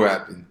battle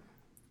rapping.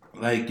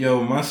 Like,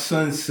 yo, my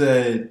son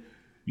said,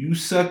 you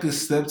suckers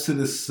step to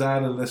the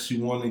side unless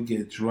you want to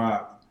get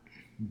dropped.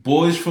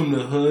 Boys from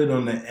the hood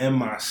on the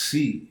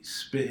MIC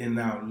spitting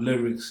out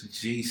lyrics,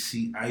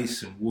 JC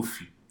Ice and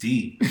Wolfie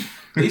D.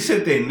 They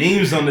said their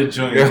names on the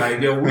joint.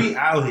 Like, yo, we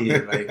out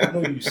here. Like, I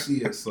know you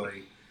see us.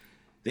 Like,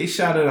 they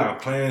shouted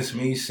out Clarence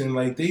Mason.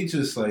 Like, they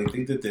just, like,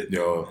 they did that.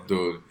 Yo,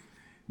 dude.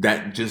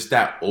 That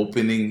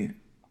opening,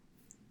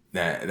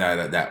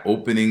 that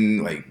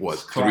opening, like, what,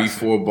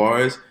 3-4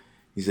 bars?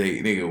 He's like,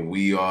 nigga,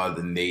 we are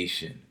the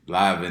nation.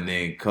 Live and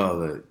in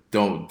color.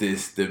 Don't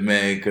diss the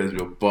man because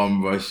we'll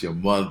bum rush your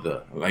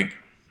mother. Like,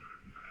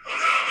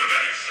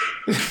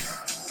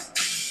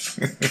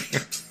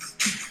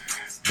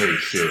 hey,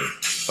 shit.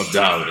 Of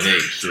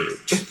domination.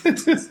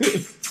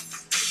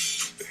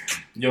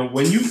 Yo,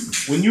 when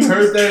you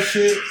heard that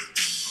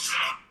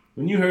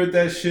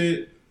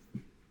shit,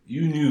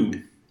 you knew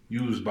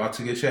you was about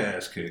to get your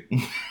ass kicked.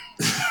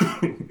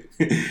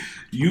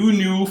 You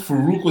knew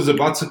Farouk was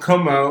about to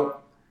come out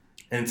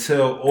and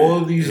tell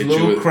all these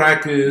little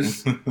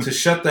crackers to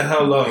shut the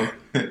hell up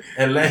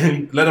and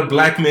let a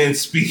black man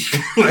speak.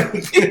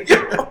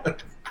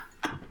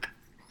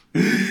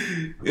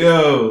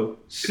 Yo,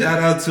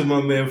 shout out to my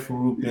man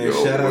Farouk, man. Yo,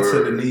 shout out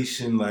to the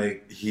nation.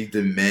 Like, he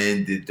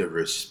demanded the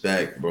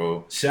respect,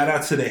 bro. Shout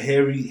out to the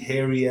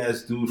hairy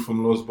ass dude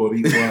from Los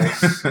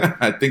Boricuas.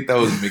 I think that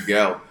was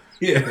Miguel.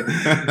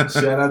 Yeah.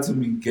 Shout out to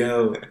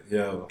Miguel.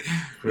 Yo,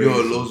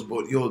 Los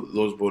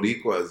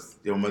Boricuas.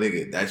 Yo, my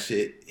nigga, that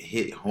shit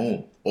hit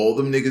home. All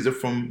them niggas are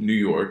from New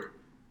York.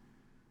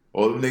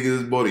 All them niggas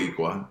is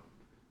Boricua.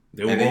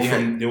 They were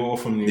all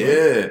from New York.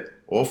 Yeah,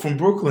 all from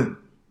Brooklyn.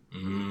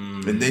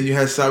 And then you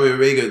had Saudi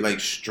Arabia like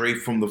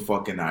straight from the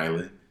fucking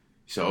island.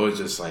 So it was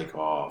just like,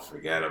 oh,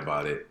 forget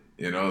about it.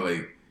 You know,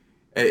 like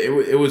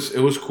it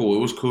was cool. It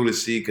was cool to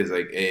see because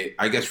like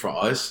I guess for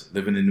us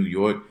living in New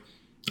York,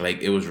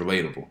 like it was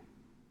relatable.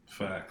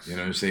 Facts. You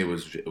know what I'm saying?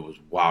 It was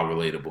wild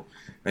relatable.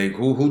 Like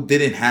who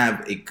didn't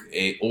have a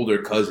older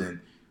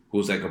cousin who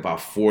was like about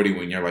 40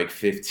 when you're like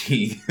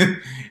 15,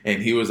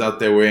 and he was out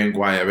there wearing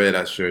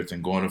Guayabera shirts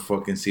and going to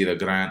fucking see the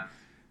Gran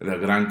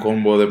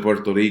Combo de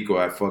Puerto Rico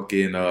at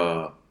fucking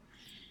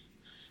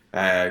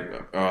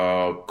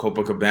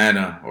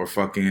Copacabana or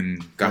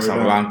fucking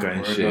Casablanca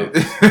and shit.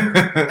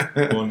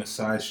 On the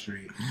side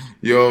street.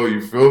 Yo, you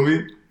feel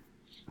me?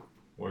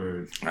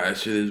 Word. That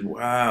shit is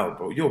wild,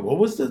 bro. Yo, what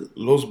was the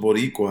Los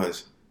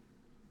Boricuas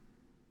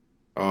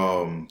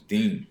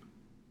theme?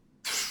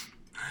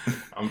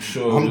 I'm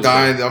sure. I'm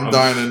dying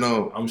to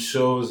know. I'm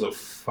sure it was a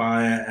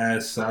fire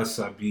ass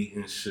salsa beat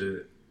and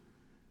shit.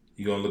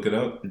 You gonna look it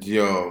up?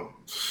 Yo.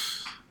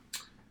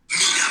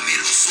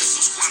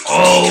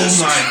 Oh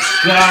my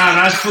god,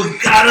 I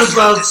forgot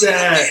about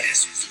that.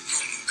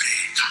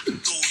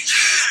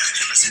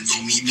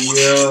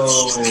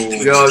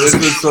 Yo, this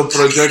is some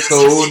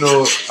Proyecto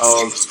Uno,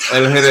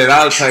 El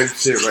General type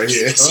shit right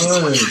here.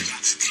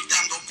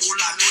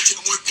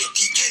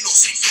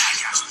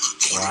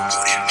 Wow.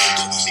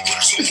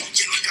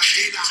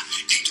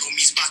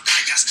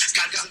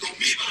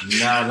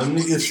 Nah, them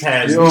niggas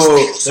had. This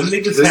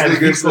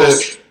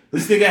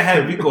nigga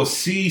had Rico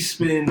C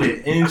spin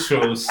the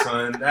intro,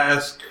 son.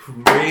 That's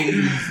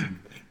crazy.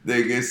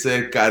 Nigga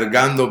said,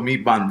 cargando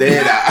mi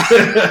bandera.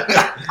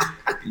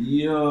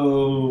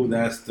 Yo,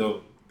 that's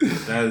dope.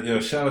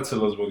 Shout out to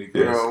Los Boricuas.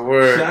 Yo,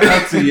 word. Shout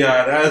out to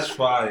y'all. That's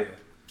fire.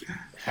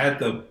 Had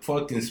the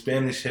fucking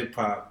Spanish hip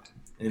hop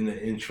in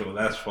the intro.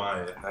 That's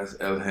fire. That's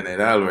El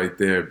General right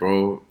there,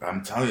 bro.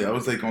 I'm telling you, I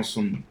was like on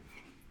some.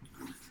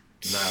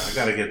 Nah, I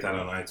gotta get that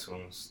on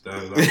iTunes.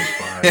 That was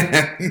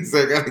fire. He's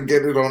like, I gotta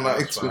get it on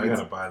iTunes. I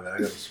gotta buy that. I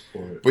gotta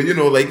support it. But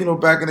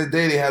back in the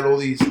day, they had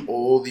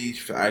all these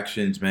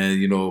factions, man.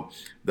 You know,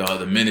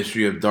 the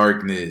Ministry of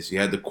Darkness. You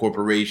had the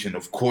Corporation,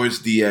 of course,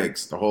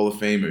 DX, the Hall of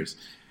Famers.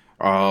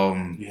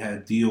 You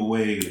had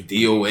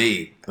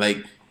DOA,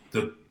 like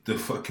the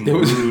fucking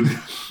Brood.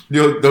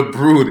 The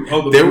Brood.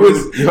 Oh, there Brood.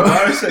 was.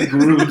 I said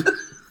Brood.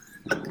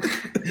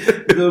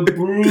 The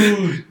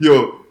Brood.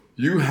 Yo.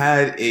 You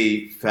had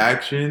a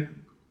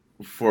faction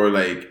for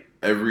like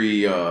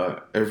every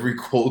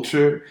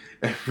culture,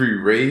 every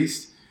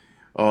race.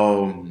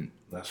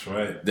 That's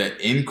right.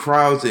 That in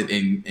crowds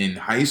in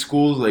high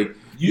schools, like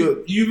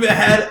you even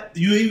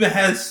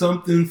had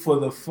something for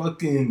the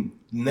fucking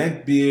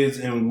neckbeards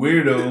and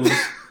weirdos.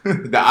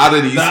 The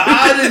oddities. The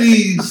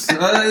oddities,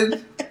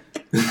 son.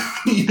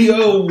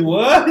 Yo,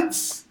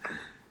 what?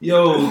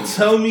 Yo,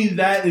 tell me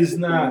that is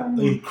not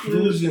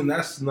inclusion.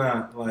 That's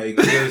not like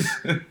just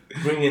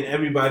bringing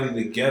everybody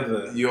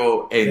together.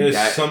 Yo, and there's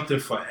something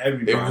for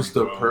everybody. It was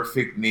the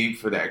perfect name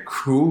for that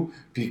crew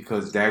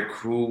because that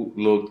crew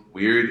looked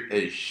weird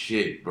as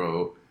shit,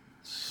 bro.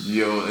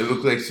 Yo, it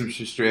looked like some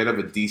shit straight out of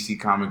a DC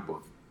comic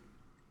book.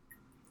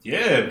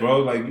 Yeah,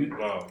 bro. Like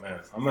oh man,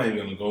 I'm not even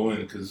gonna go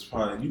in because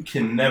you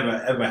can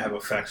never ever have a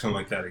faction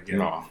like that again.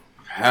 No,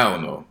 hell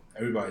no.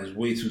 Everybody's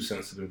way too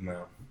sensitive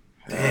now.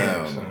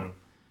 Damn, son. man.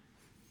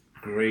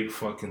 Great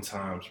fucking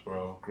times,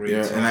 bro. Great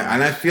times. And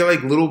I feel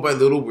like little by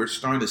little we're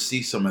starting to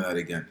see some of that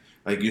again.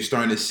 Like you're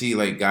starting to see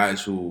like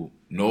guys who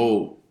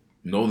know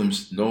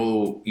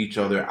each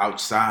other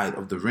outside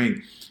of the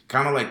ring,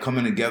 kind of like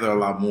coming together a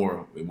lot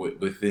more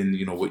within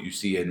what you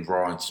see in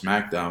Raw and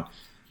SmackDown,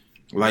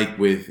 like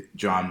with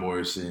John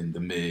Morrison,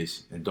 The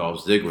Miz, and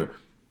Dolph Ziggler.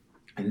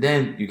 And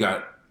then you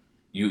got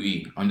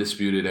UE,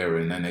 Undisputed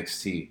Era, and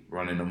NXT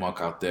running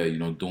amok out there,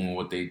 doing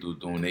what they do,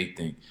 doing their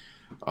thing.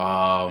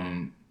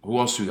 Who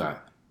else you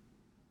got?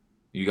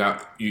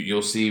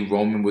 You'll see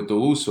Roman with the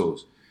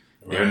Usos.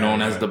 They're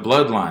known as the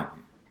Bloodline.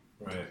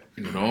 Right.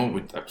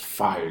 With that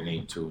fire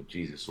name too.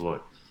 Jesus Lord.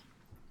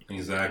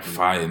 Exactly.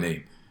 Fire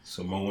name.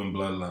 Samoan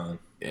Bloodline.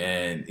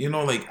 And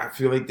I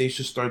feel like they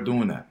should start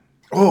doing that.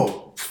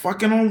 Oh,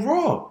 fucking on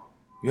Raw.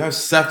 You have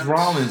Seth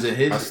Rollins and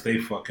his. I stay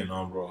fucking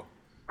on Raw.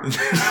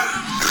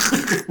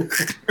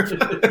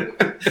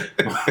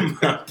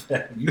 My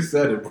bad. You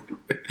said it, bro.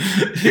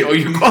 Yo,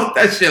 you caught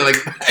that shit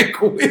like that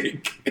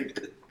quick.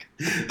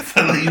 I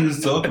felt like you was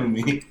talking to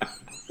me.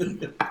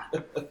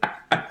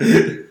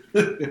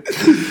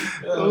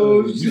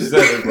 You said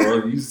it,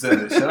 bro. You said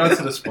it. Shout out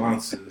to the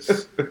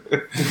sponsors.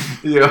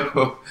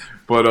 Yo,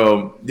 but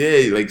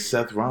yeah, like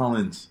Seth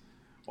Rollins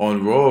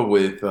on Raw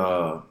with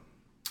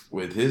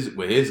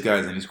his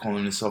guys, and he's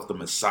calling himself the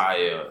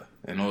Messiah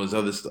and all this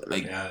other stuff.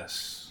 Like,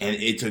 yes. And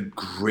it's a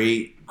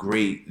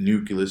great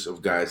nucleus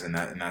of guys in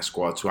that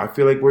squad too. I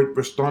feel like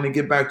we're starting to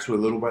get back to it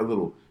little by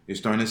little. You're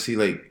starting to see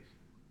like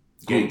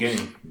gang,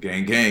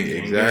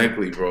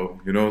 exactly, bro.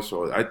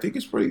 So I think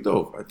it's pretty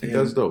dope. I think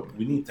that's dope.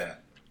 We need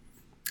that.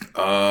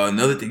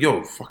 Another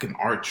thing, fucking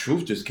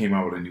R-Truth just came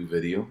out with a new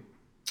video.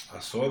 I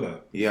saw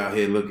that. He out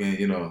here looking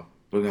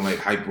like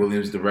Hype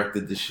Williams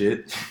directed the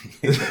shit.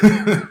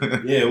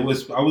 Yeah, it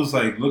was. I was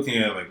like looking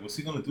at like, what's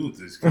he gonna do with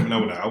this? Coming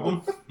out with an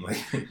album? Like,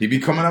 He be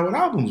coming out with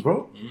albums,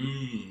 bro.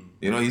 mm.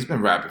 You know, he's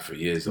been rapping for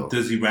years, though.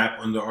 Does he rap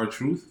under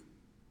R-Truth?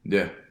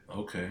 Yeah.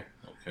 Okay.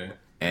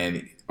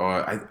 And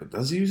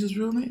does he use his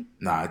real name?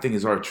 Nah, I think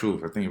it's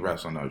R-Truth. I think he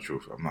raps on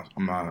R-Truth.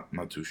 I'm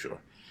not too sure.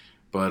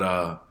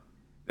 But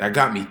that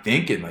got me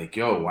thinking, like,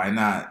 yo, why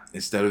not,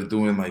 instead of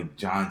doing like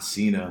John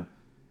Cena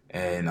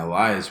and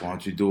Elias, why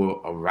don't you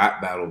do a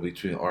rap battle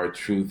between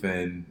R-Truth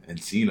and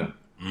Cena?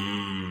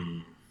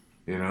 Mm.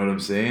 You know what I'm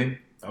saying?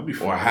 That'd be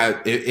fun. Or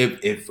have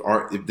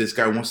if this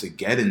guy wants to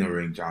get in the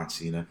ring, John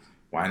Cena,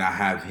 why not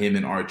have him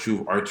and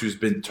R-Truth? R-Truth's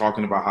been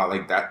talking about how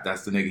like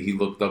that's the nigga he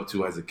looked up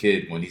to as a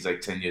kid when he's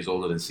like 10 years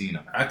older than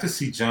Cena. I could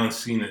see John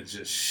Cena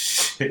just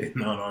shitting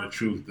on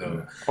R-Truth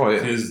though. Oh yeah.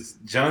 Because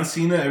John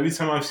Cena, every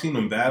time I've seen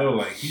him battle,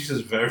 like he's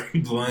just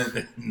very blunt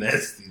and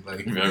nasty.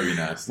 Like Very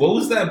nasty. What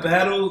was that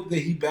battle that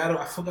he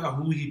battled? I forgot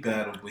who he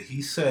battled, but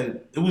he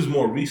said it was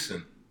more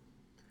recent.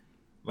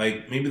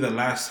 Like maybe the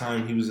last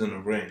time he was in the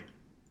ring.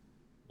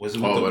 Was it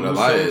with the Usos?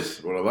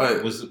 Elias. With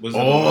Elias. Was it the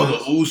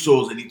Elias?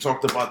 Usos, and he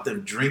talked about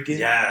them drinking.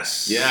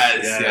 Yes.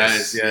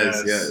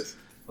 I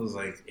was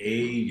like, hey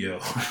yo,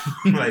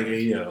 like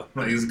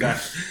this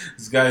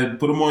guy,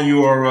 put him on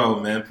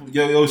URL, man.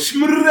 Yo,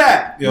 shmurr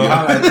that. Yo,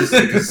 holla at this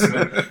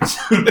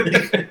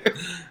nigga.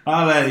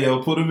 Holla at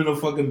yo, put him in a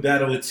fucking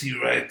battle with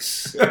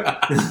T-Rex.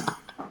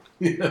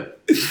 Yeah.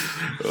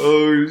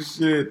 Oh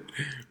shit!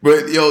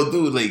 But yo,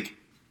 dude, like,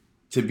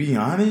 to be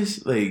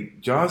honest, like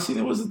John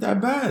Cena wasn't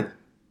that bad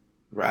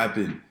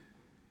rapping,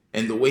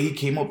 and the way he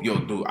came up, yo,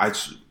 dude,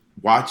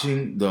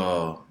 watching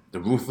the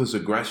Ruthless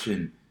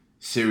Aggression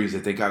series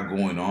that they got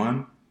going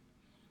on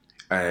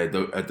at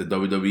the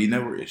WWE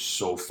Network is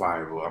so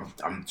fire, bro.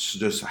 I'm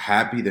just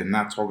happy they're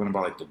not talking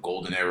about like the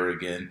golden era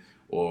again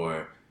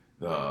or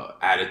the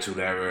attitude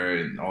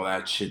era and all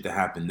that shit that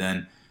happened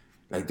then.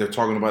 Like they're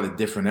talking about a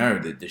different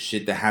era, the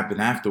shit that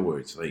happened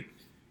afterwards. Like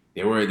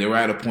they were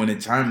at a point in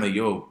time like,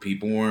 yo,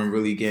 people weren't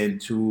really getting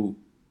too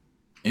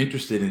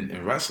interested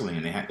in wrestling,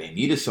 and they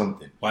needed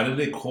something. Why did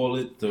they call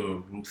it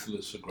the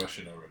Ruthless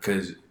Aggression era?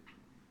 Because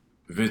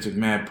Vince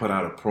McMahon put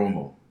out a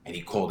promo, and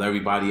he called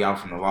everybody out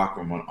from the locker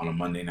room on a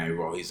Monday Night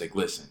Raw. He's like,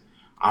 listen,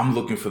 I'm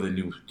looking for the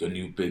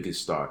new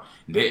biggest star.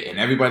 And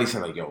everybody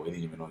said like, yo, we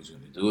didn't even know he was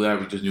going to do that.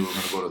 We just knew we were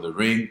going to go to the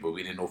ring, but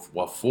we didn't know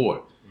what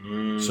for.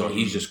 So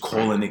he's just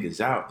calling niggas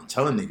out and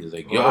telling niggas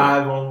like, yo.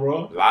 Live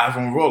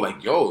on Raw?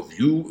 Like, yo, if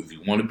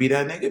you want to be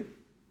that nigga,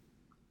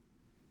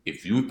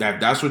 if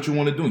that's what you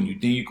want to do and you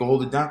think you can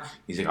hold it down,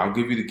 he's like, I'll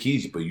give you the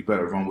keys, but you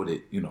better run with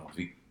it. You know, if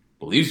he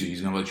believes you,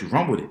 he's going to let you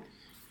run with it.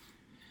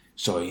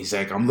 So he's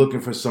like, I'm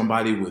looking for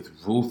somebody with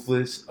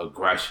ruthless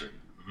aggression.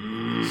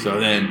 So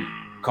then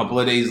a couple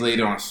of days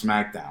later on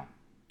SmackDown,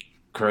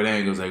 Kurt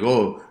Angle's like,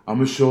 oh, I'm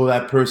going to show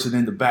that person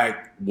in the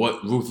back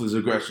what ruthless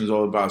aggression is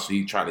all about. So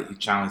he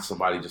challenged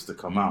somebody just to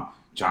come out.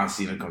 John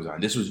Cena comes out.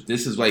 This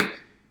is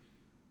like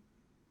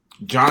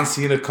John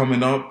Cena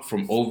coming up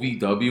from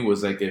OVW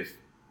was like if,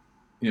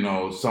 you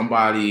know,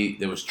 somebody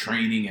that was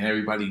training and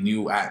everybody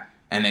knew at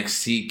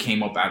NXT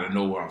came up out of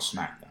nowhere on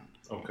SmackDown.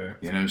 Okay.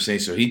 You know what I'm saying?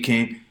 So he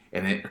came,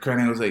 and then Kurt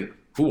Angle was like,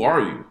 who are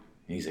you? And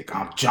he's like,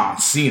 I'm John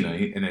Cena.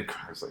 And then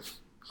Kurt was like,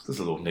 this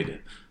little nigga.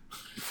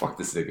 Fuck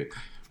this nigga.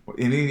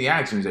 And then he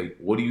asked him, he's like,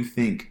 what do you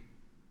think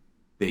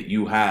that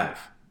you have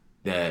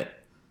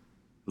that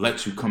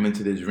lets you come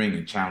into this ring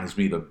and challenge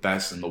me, the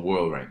best in the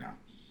world right now?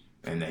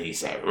 And then he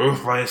said,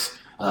 ruthless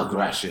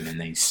aggression. And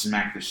then he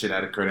smacked the shit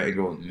out of Kurt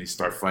Angle, and they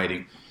start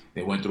fighting.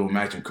 They went through a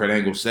match, and Kurt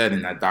Angle said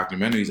in that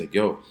documentary, he's like,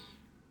 yo,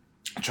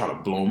 I try to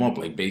blow him up,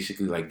 like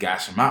basically like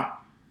gas him out.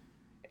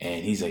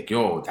 And he's like,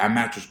 yo, that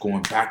match was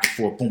going back and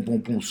forth, boom, boom,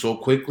 boom, so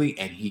quickly,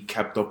 and he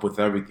kept up with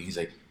everything. He's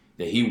like,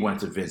 that he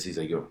went to Vince, he's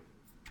like, yo,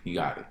 he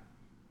got it.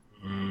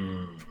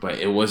 But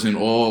it wasn't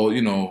all,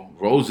 you know,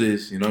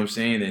 roses, you know what I'm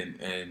saying?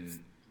 And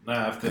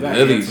after that,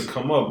 he had to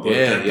come up. But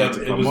yeah, he had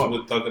to come was up.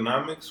 With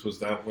Thugonomics? Was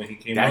that when he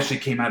came that up? That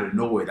shit came out of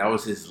nowhere. That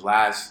was his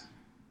last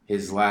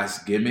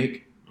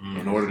gimmick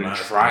in order to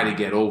try to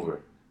get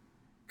over.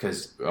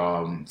 Because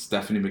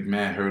Stephanie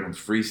McMahon heard him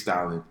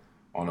freestyling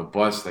on a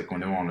bus, like when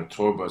they were on a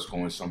tour bus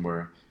going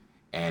somewhere,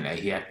 and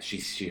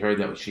she heard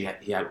that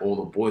he had all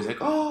the boys like,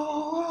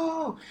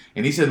 oh,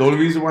 and he said the only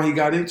reason why he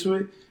got into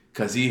it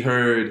because he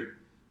heard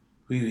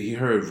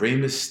Rey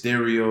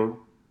Mysterio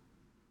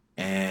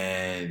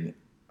and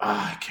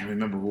I can't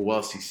remember who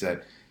else he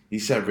said. He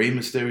said Rey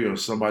Mysterio and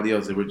somebody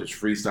else. They were just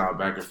freestyling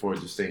back and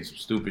forth, just saying some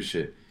stupid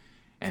shit.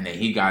 And then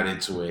he got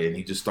into it, and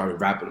he just started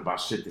rapping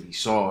about shit that he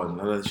saw.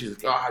 And she's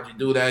like, oh, how'd you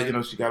do that? You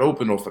know, she got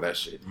open off of that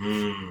shit.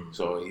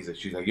 So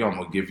she's like, yo, I'm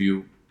going to give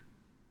you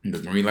the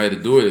green light to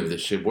do it. If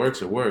this shit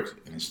works, it works.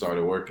 And it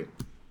started working.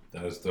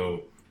 That's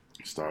dope.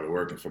 It started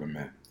working for the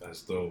man.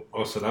 That's dope.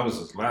 Oh, so that was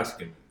his last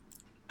gimmick.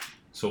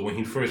 So when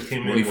he first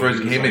came in.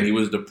 He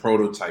was the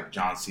prototype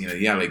John Cena.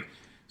 He had like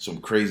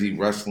some crazy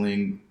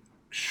wrestling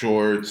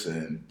shorts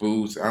and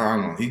boots. I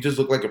don't know. He just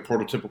looked like a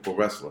prototypical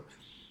wrestler.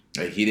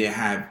 Like he didn't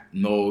have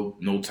no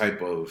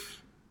type of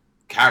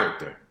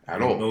character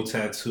at all. No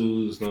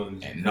tattoos,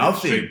 and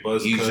nothing. Straight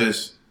buzz He cut.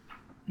 just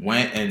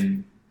went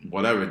and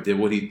whatever, did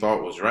what he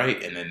thought was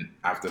right. And then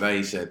after that,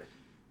 he said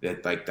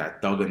that like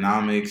that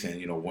thugonomics and,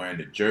 you know, wearing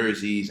the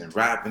jerseys and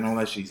rap and all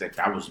that shit. He's like,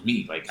 that was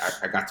me. Like,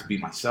 I got to be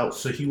myself.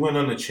 So he went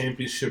on a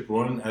championship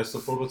run as the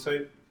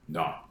prototype?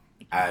 No,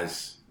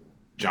 as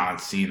John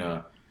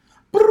Cena.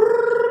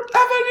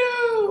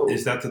 Avenue!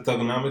 Is that the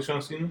thugonomics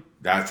John Cena?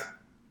 That's,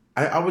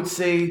 I would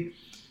say,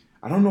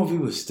 I don't know if he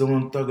was still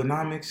on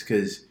thugonomics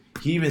because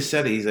he even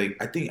said it. He's like,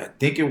 I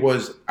think it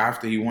was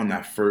after he won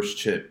that first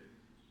chip.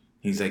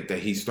 He's like that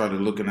he started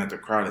looking at the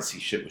crowd and see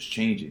shit was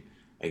changing.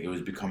 Like it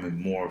was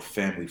becoming more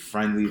family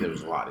friendly. There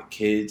was a lot of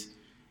kids.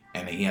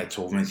 And then he had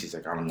told Vince, he's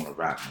like, I don't want to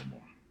rap no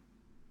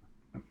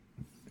more.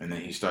 And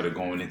then he started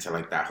going into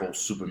like that whole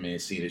Superman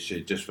scene and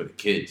shit just for the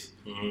kids.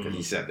 Because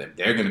he said that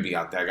they're going to be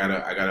out there.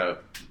 I gotta.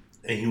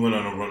 And he went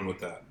on a run with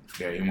that.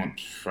 Yeah, he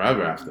went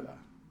forever after that.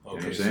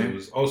 Okay, you know so it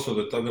was also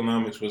the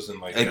thugonomics wasn't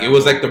like it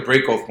was like the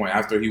break-off point.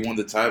 After he won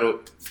the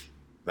title,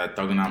 that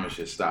thugonomics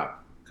shit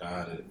stopped.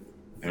 Got it.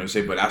 You know what I'm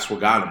saying? But that's what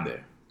got him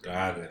there.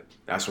 Got it.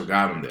 That's what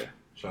got him there.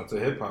 Shout out to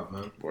hip hop,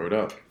 man. Word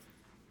up.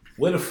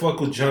 Where the fuck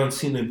would John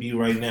Cena be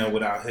right now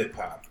without hip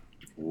hop?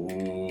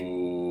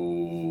 Ooh,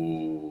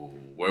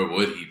 where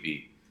would he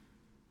be?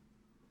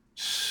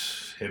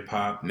 Hip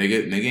hop.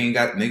 Nigga ain't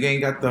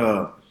got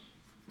the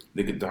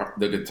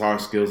guitar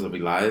skills of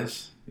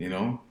Elias. You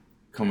know,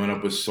 coming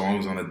up with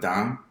songs on a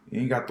dime. He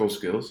ain't got those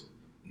skills.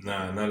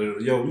 Nah, not at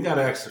all. Yo, we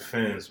gotta ask the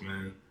fans,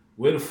 man.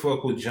 Where the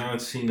fuck would John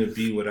Cena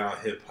be without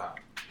hip hop?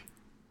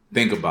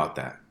 Think about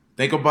that.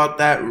 Think about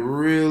that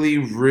really,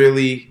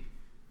 really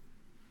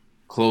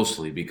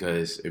closely,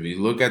 because if you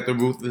look at the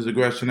Ruthless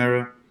Aggression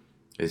era,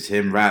 it's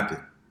him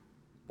rapping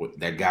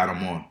that got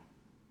him on.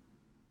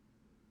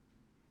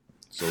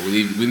 So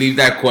we leave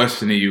that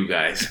question to you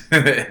guys.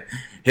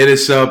 Hit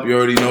us up. You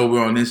already know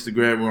we're on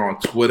Instagram. We're on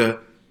Twitter.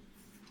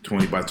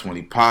 20 by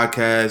 20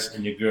 podcast.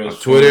 And your girl's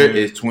Our Twitter phone.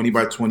 is 20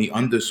 by 20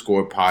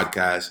 _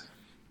 podcast.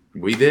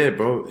 We there,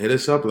 bro. Hit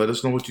us up. Let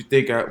us know what you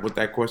think with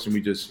that question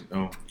we just, you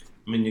know.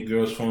 I'm in your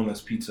girl's phone. That's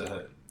Pizza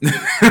Hut.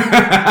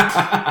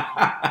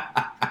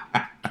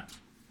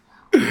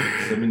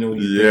 Let me know what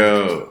you think.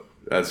 Yo,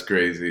 that's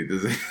crazy.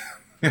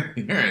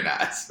 You're an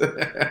ass.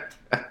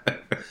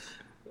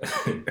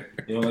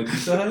 You don't like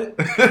Pizza Hut?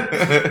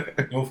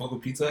 You don't fuck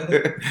with Pizza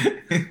Hut?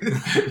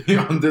 You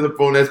under the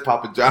phone, that's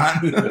Papa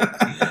John.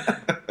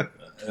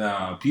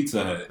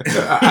 Pizza Hut.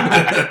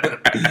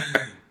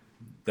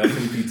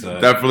 Definitely Pizza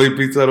Hut. Definitely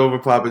Pizza Hut over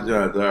Papa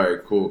John's. All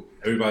right, cool.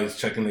 Everybody's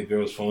checking their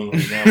girl's phone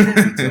right now for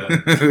Pizza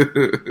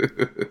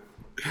Hut.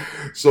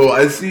 So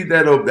I see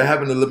that they're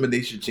having an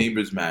Elimination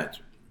Chambers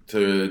match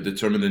to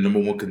determine the number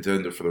one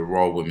contender for the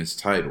Raw Women's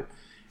title,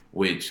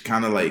 which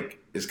kind of like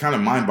is kind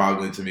of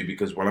mind-boggling to me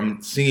because what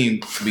I'm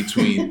seeing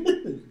between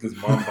It's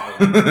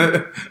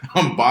mind-boggling.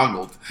 I'm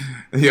boggled.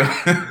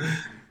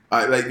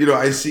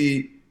 I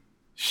see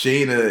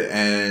Shayna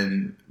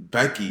and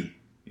Becky,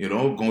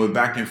 going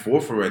back and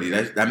forth already.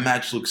 That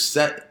match looks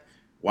set.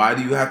 Why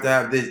do you have to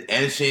have this?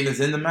 And Shayna's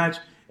in the match.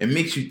 It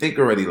makes you think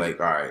already, like,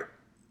 all right,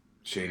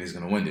 Shayna's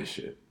gonna win this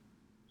shit.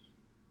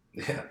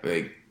 Yeah,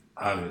 Like,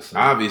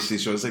 obviously.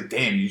 So it's like,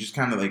 damn, you just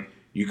kind of like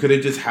you could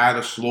have just had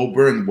a slow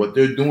burn. What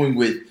they're doing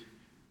with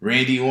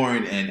Randy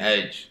Orton and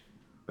Edge,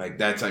 like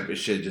that type of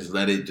shit. Just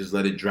let it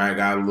drag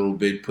out a little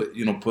bit. Put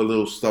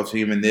little stuff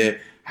here and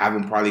there. Have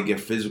them probably get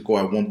physical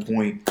at one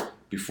point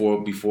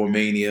before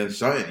Mania,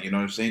 something. You know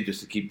what I'm saying?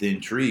 Just to keep the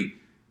intrigue.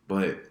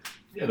 But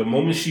Yeah, the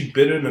moment she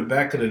bit her in the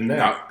back of the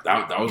neck,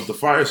 that was the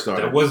fire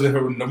starter. that wasn't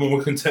her number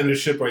one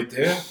contendership right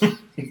there.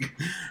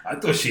 I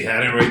thought she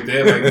had it right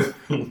there. Like,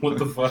 what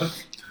the fuck?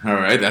 All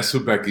right, that's who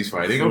Becky's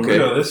fighting. For Okay.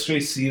 real, let's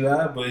straight see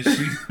that, but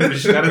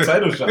she got a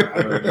title shot.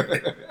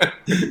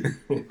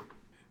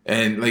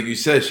 And like you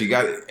said, she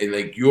got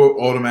like you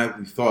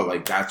automatically thought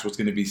like that's what's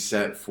gonna be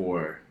set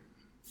for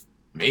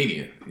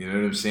Mania. You know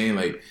what I'm saying?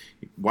 Like,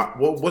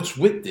 what's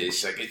with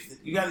this? Like,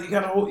 you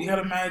got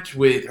a match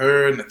with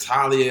her,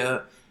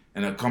 Natalia,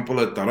 and a couple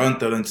of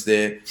tarantarans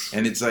there,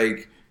 and it's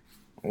like,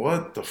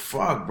 what the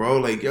fuck, bro?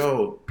 Like,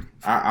 yo,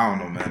 I don't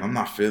know, man. I'm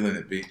not feeling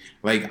it, B.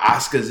 Like,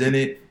 Asuka's in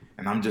it,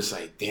 and I'm just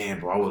like, damn,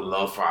 bro. I would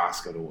love for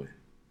Asuka to win.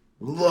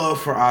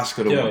 Love for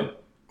Asuka to win. Yo,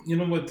 you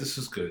know what? This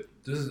is good.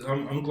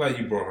 I'm glad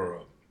you brought her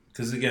up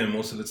because again,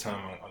 most of the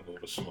time I go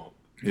to smoke.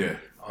 Yeah.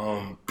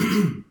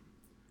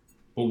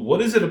 But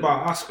what is it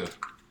about Asuka?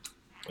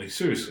 Like,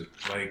 seriously,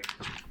 like,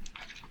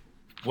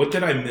 what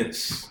did I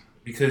miss?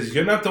 Because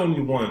you're not the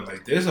only one.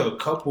 Like, there's a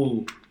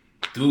couple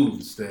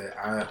dudes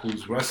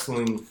whose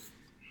wrestling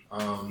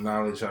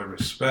knowledge I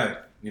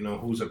respect,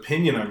 whose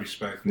opinion I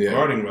respect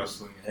regarding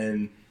wrestling,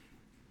 and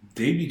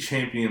they be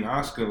championing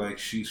Asuka like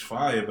she's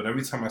fire, but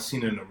every time I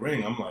seen her in the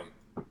ring, I'm like,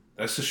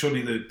 that's the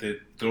shorty that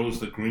throws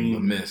the green. The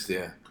mist,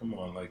 yeah. Come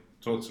on, like,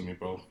 talk to me,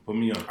 bro. Put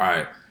me on. All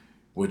right.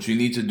 What you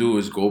need to do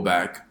is go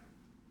back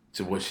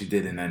to what she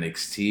did in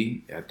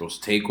NXT at those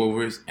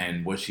takeovers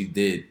and what she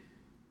did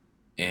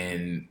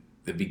in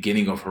the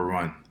beginning of her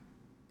run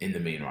in the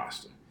main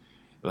roster.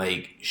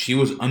 Like, she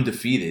was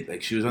undefeated.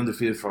 Like, she was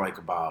undefeated for like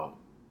about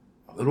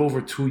a little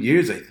over 2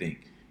 years, I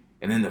think.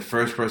 And then the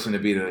first person to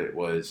beat her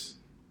was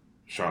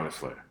Charlotte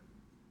Flair.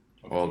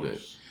 All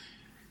good.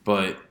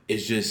 But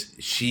it's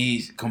just,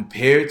 she's,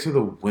 compared to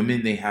the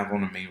women they have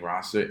on the main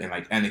roster and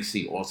like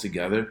NXT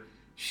altogether,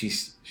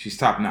 she's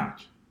top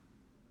notch.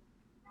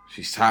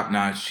 She's top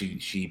notch.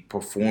 She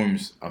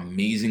performs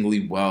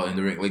amazingly well in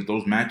the ring. Like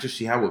those matches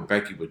she had with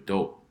Becky were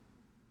dope.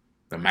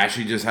 The match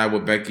she just had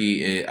with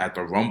Becky at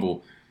the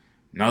Rumble,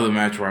 another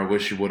match where I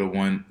wish she would have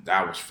won,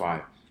 that was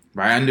fire.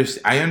 But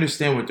I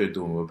understand what they're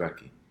doing with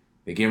Becky.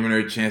 They're giving her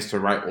a chance to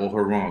right all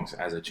her wrongs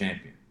as a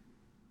champion.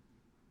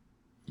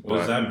 What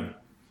does that mean?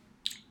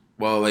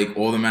 Well, like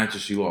all the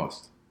matches she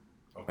lost.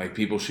 Okay. Like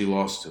people she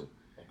lost to.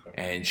 Okay.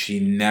 And she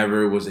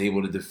never was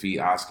able to defeat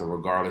Asuka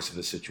regardless of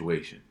the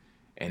situation.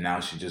 And now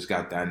she just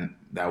got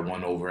that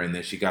one over, and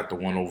then she got the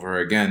one over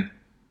again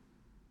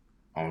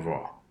on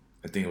Raw.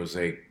 I think it was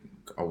like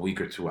a week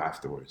or two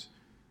afterwards.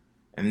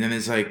 And then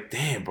it's like,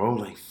 damn, bro,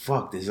 like,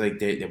 fuck. It's like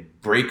they're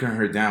breaking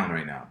her down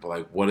right now. But,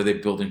 like, what are they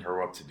building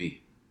her up to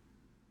be?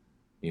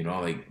 You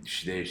know, like,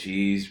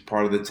 she's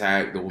part of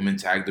the women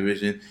tag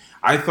division.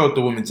 I thought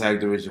the women tag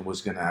division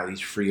was going to at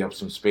least free up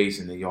some space,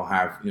 and then you'll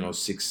have,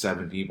 6,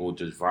 7 people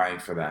just vying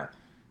for that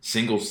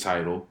singles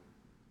title.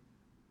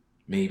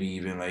 Maybe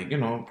even, like,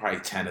 probably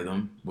 10 of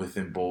them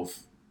within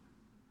both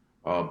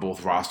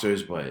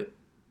rosters. But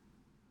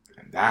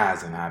that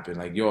hasn't happened.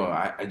 Like,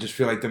 I just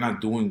feel like they're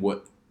not doing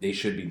what they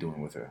should be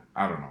doing with her.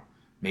 I don't know.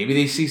 Maybe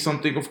they see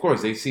something. Of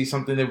course, they see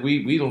something that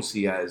we don't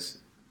see as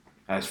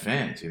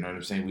fans. You know what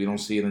I'm saying? We don't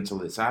see it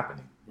until it's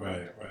happening.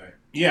 Right.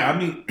 Yeah, I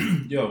mean,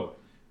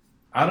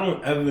 I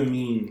don't ever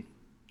mean,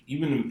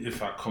 even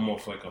if I come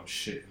off like I'm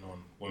shitting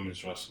on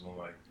women's wrestling,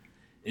 like,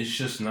 it's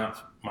just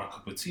not my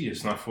cup of tea.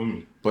 It's not for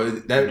me.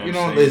 But that,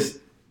 is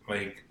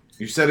like,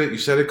 you said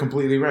it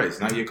completely right. It's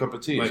not your cup of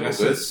tea. Like I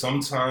said,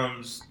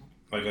 sometimes,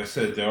 like I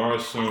said, there are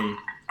some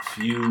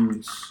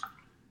feuds.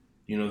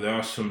 There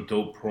are some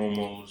dope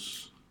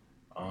promos.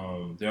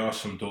 There are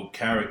some dope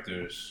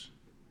characters,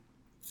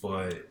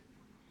 but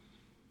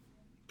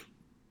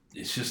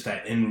it's just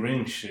that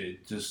in-ring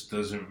shit just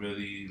doesn't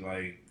really,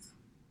 like...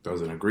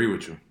 Doesn't agree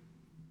with you.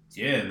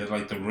 Yeah, they're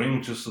like, the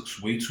ring just looks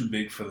way too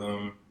big for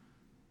them.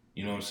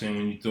 You know what I'm saying?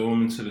 When you throw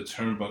them into the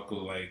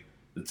turnbuckle, like,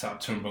 the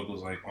top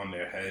turnbuckle's, like, on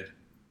their head.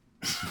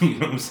 You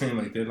know what I'm saying?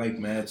 Like, they're, like,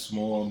 mad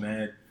small,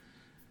 mad...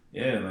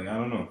 Yeah, like, I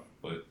don't know.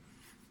 But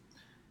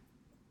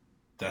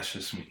that's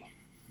just me.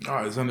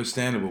 Oh, it's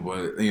understandable,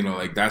 but,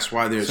 like, that's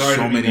why there's Sorry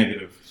so to be many...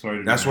 negative.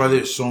 That's why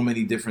there's so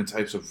many different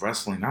types of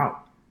wrestling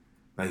out.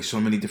 Like,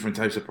 so many different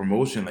types of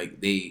promotion. Like,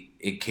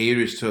 it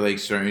caters to, like,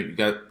 certain... You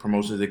got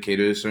promotions that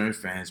cater to certain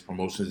fans,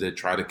 promotions that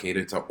try to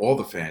cater to all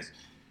the fans.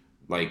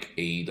 Like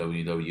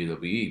AEW,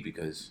 WWE,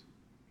 because,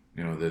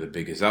 they're the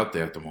biggest out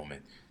there at the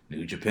moment.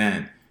 New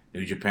Japan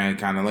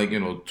kind of, like,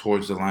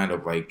 towards the line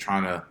of, like,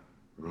 trying to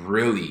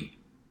really,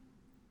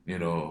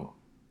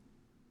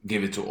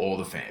 give it to all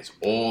the fans.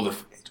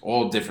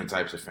 All different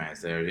types of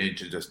fans. They're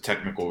into just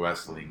technical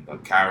wrestling, a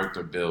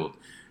character build,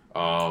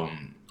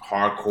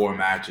 hardcore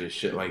matches,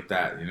 shit like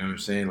that. You know what I'm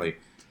saying?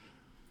 Like,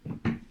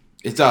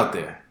 it's out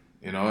there,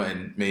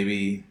 and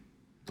maybe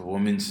the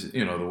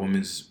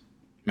women's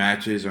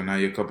matches are not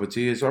your cup of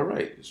tea. It's all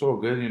right. It's all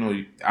good.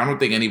 I don't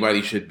think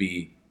anybody should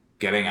be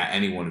getting at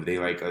anyone if they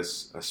like a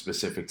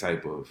specific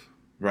type of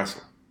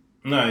wrestler.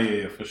 No,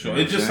 yeah, for sure.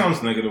 It just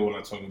sounds negative when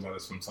I talk about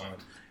it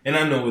sometimes, and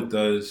I know it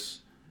does.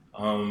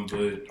 But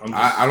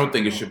I don't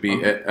think it should be.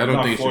 I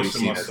don't think it should be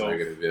seen as myself,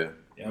 negative.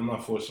 Yeah, I'm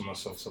not forcing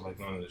myself to like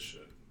none of this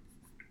shit.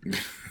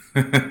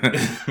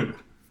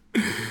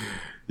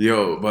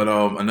 Yo, but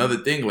another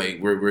thing, like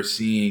we're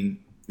seeing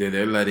that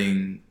they're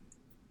letting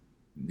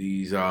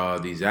these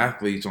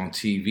athletes on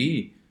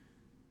TV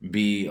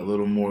be a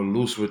little more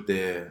loose with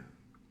their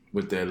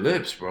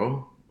lips,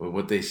 bro. With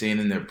what they're saying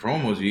in their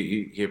promos,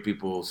 you hear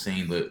people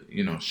saying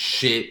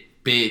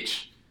shit,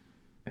 bitch,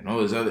 and all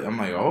this other. I'm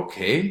like,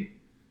 okay,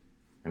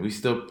 and we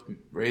still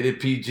rated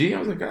PG. I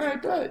was like, all right,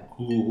 bet.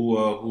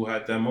 Who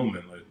had that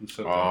moment? Like, who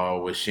said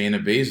that? With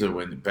Shayna Baszler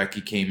when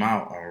Becky came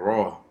out on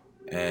Raw,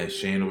 and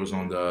Shayna was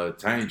on the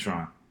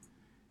Titantron,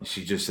 and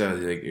she just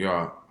said, like,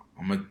 yo,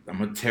 I'm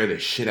gonna tear the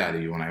shit out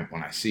of you when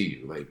I see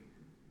you. Like,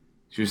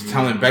 she was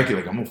telling Becky,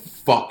 like, I'm gonna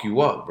fuck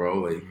you up, bro.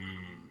 Like,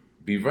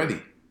 be ready. You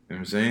know what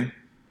I'm saying?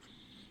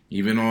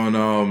 Even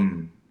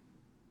on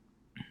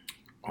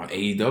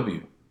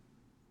AEW.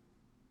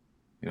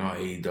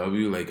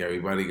 AEW, like,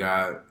 everybody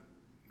got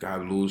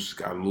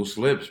loose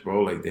lips,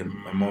 bro. Like,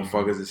 them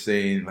motherfuckers are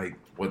saying, like,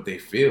 what they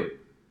feel.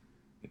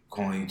 Like,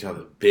 calling each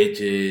other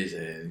bitches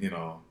and,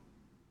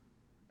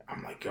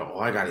 I'm like, yo,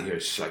 all I gotta hear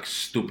is, like,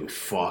 stupid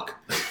fuck.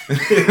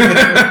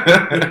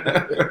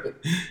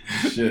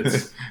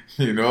 Shit.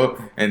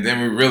 And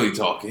then we're really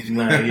talking.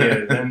 Nah,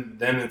 yeah, then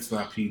it's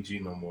not PG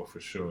no more, for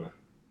sure.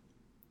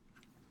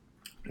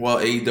 Well,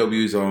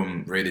 AEW's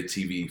rated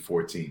TV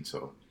 14,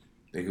 so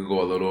they could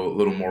go a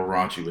little more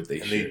raunchy with their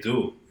shit. And they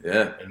do.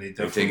 Yeah. And they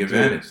take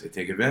advantage. They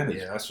take advantage.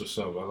 Yeah, that's what's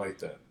up. I like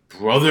that.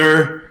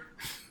 Brother.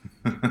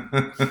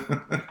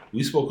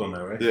 We spoke on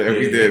that, right? Yeah,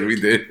 we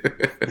did.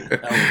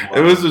 That was wild.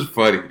 It was just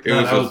funny.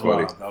 That was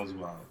funny. Wild.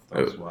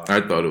 That was wild.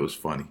 I thought it was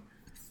funny.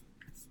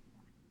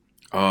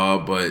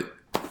 But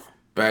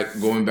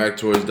going back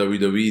towards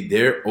WWE,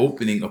 they're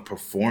opening a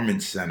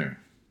performance center.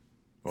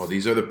 Well,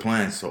 these are the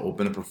plans to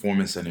open a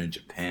performance center in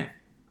Japan.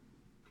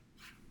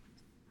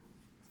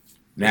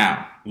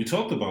 Now, we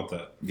talked about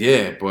that.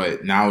 Yeah,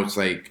 but now it's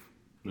like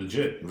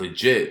legit.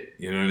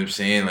 You know what I'm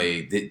saying?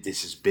 Like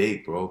this is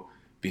big, bro.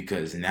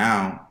 Because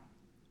now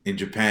in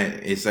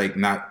Japan, it's like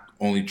not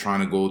only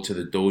trying to go to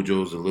the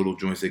dojos, the little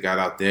joints they got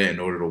out there in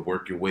order to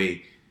work your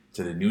way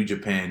to the New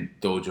Japan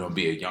dojo and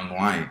be a young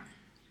lion.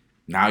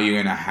 Now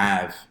you're gonna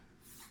have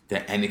the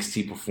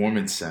NXT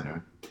Performance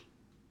Center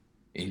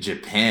in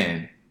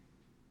Japan,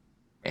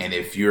 and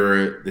if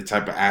you're the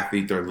type of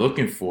athlete they're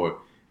looking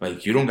for,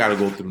 like you don't got to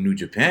go through New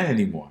Japan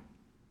anymore.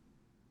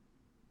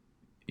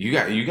 You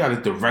got a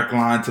direct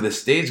line to the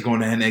States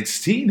going to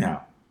NXT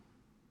now.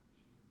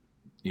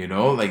 You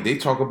know, like they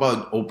talk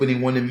about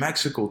opening one in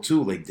Mexico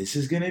too. Like this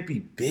is gonna be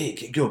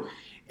big, yo,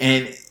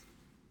 and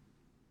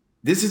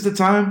this is the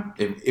time.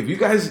 If you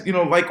guys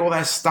like all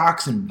that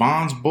stocks and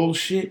bonds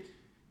bullshit,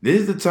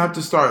 this is the time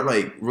to start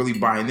like really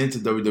buying into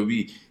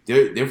WWE.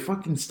 They're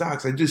fucking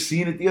stocks. I just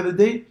seen it the other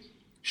day.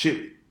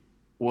 Shit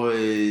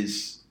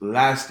was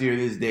last year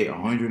this day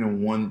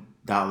 $101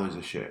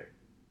 a share.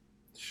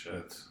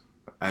 Shit.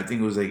 I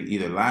think it was like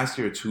either last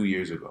year or 2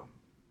 years ago.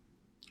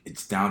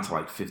 It's down to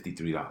like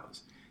 $53.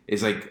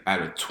 It's like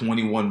at a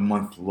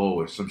 21-month low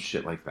or some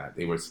shit like that.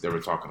 They were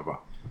talking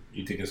about.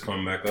 You think it's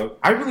coming back up?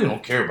 I really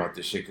don't care about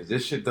this shit because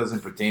this shit doesn't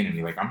pertain to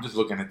me. Like I'm just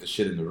looking at the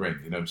shit in the ring.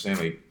 You know what I'm saying?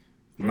 Like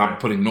I'm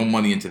not putting no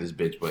money into this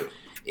bitch, but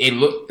it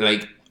looked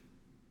like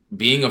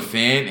being a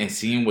fan and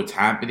seeing what's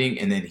happening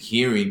and then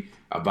hearing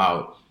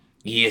about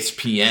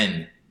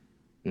ESPN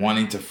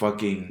wanting to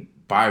fucking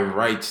buy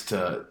rights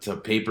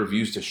to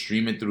pay-per-views to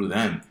stream it through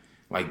them.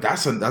 Like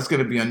that's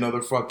gonna be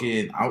another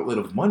fucking outlet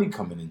of money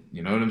coming in.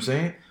 You know what I'm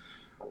saying?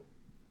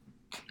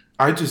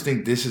 I just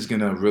think this is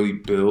gonna really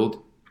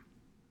build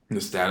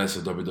the status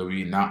of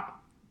WWE,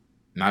 not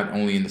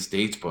only in the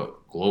States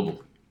but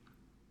globally.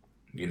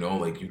 You know,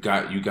 like you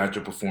got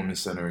your performance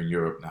center in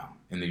Europe now,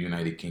 in the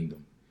United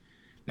Kingdom.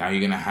 Now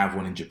you're gonna have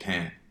one in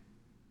Japan.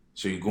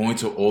 So you're going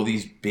to all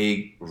these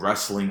big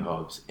wrestling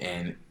hubs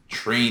and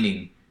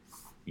training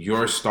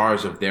your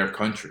stars of their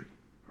country.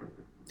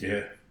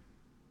 Yeah.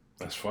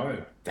 That's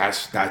fire.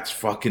 That's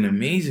fucking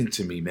amazing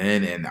to me,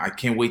 man. And I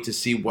can't wait to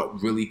see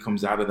what really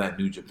comes out of that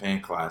New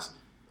Japan class.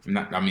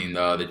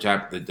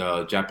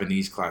 The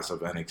Japanese class of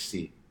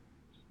NXT.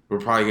 We're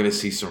probably going to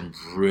see some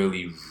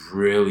really,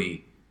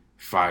 really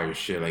fire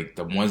shit. Like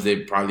the ones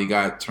that probably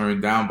got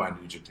turned down by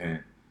New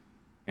Japan.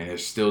 And they're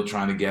still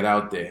trying to get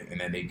out there. And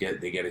then they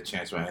get a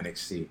chance with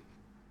NXT.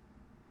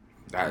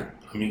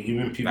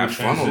 Even people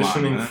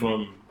transitioning line,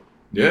 from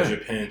New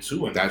Japan to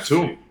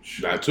NXT.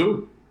 That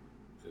too.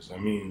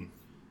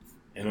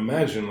 And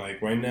imagine,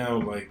 like, right now,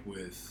 like,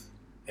 with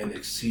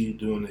NXT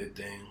doing their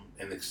thing,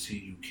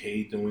 NXT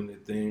UK doing their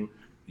thing,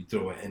 you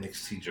throw an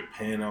NXT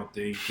Japan out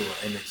there, you throw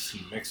an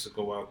NXT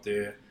Mexico out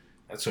there,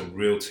 that's a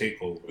real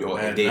takeover.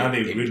 Now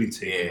they really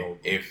taking over.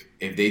 If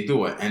they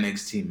do an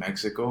NXT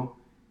Mexico,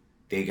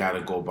 they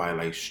gotta go by,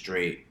 like,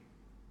 straight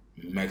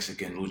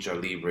Mexican lucha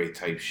libre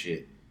type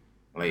shit.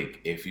 Like,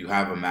 if you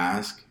have a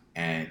mask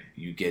and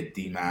you get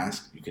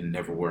demasked, you can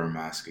never wear a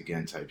mask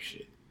again type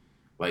shit.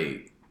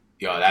 Like,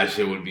 yo, that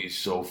shit would be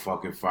so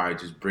fucking fire.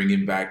 Just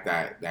bringing back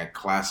that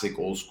classic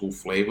old school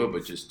flavor,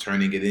 but just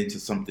turning it into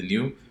something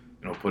new. You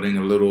know, putting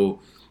a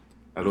little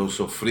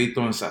sofrito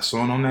and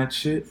sazon on that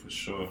shit. For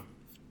sure.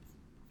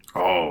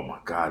 Oh, my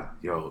God.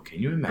 Yo,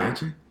 can you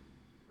imagine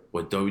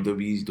what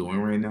WWE's doing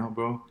right now,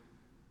 bro?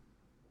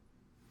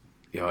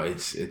 Yo,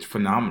 it's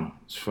phenomenal.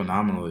 It's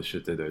phenomenal, the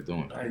shit that they're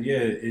doing.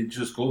 It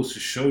just goes to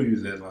show you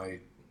that,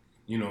 like,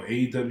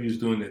 AEW is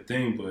doing their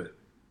thing, but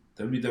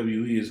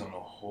WWE is on a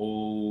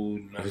whole...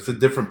 It's a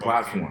different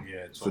platform. Yeah,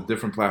 it's a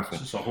different platform.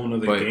 It's just a whole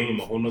nother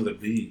game, a whole nother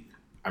league.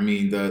 I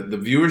mean, the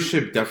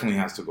viewership definitely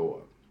has to go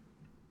up.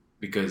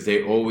 Because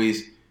they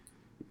always...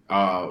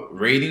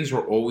 ratings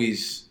were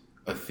always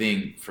a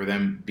thing for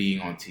them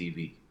being on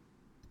TV.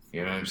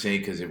 You know what I'm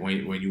saying? Because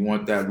when you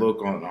want that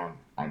look on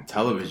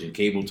television,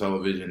 cable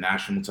television,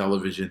 national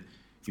television,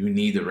 you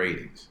need the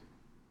ratings.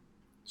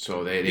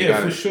 So they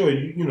gotta, for sure.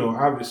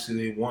 Obviously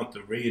they want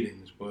the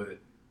ratings, but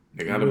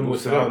they gotta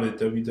boost it up.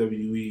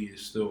 WWE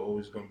is still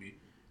always going to be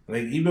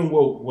like, even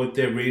what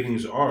their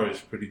ratings are is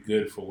pretty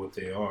good for what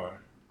they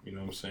are. You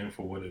know what I'm saying?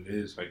 For what it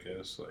is, I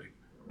guess. Like,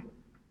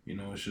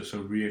 it's just a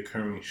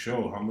reoccurring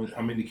show.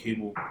 How many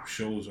cable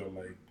shows are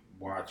like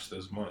watched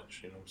as much?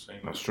 You know what I'm saying?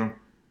 That's true.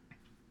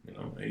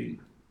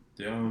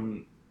 They're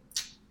on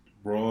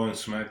Raw and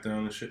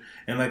SmackDown and shit.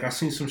 And like I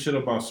seen some shit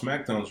about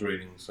SmackDown's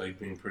ratings like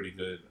being pretty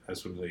good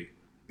as of late.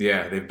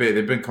 Yeah, they've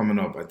been coming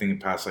up. I think in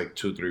past like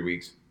 2-3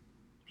 weeks.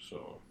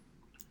 So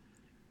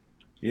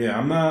yeah,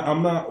 I'm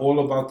not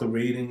all about the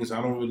ratings.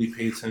 I don't really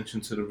pay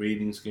attention to the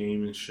ratings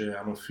game and shit.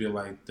 I don't feel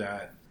like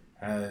that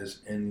has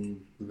any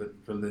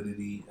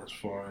validity as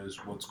far as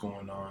what's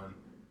going on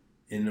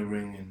in the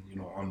ring and, you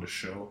know, on the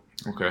show.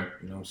 Okay.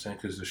 You know what I'm saying?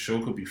 Because the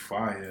show could be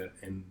fire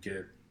and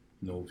get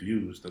no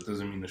views. That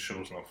doesn't mean the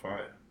show's not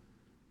fire.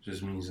 It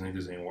just means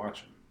niggas ain't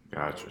watching.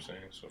 Gotcha. You know what I'm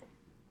saying? So,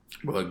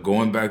 But like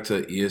going back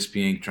to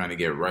ESPN trying to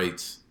get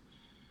rights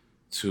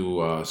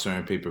to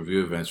certain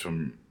pay-per-view events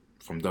from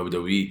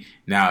WWE.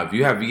 Now, if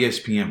you have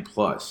ESPN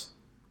Plus,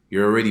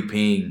 you're already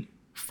paying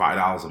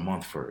 $5 a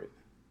month for it.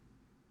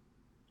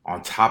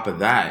 On top of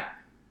that,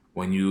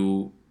 when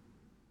you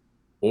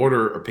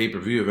order a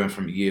pay-per-view event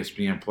from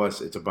ESPN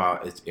Plus,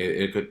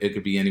 it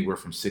could be anywhere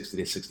from $60 to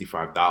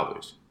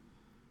 $65.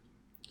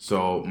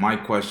 So my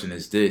question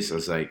is this: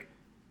 it's like,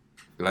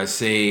 let's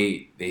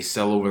say they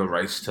sell over the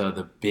rights to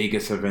the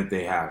biggest event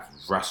they have,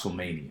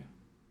 WrestleMania,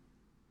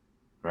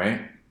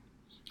 right?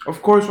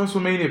 Of course,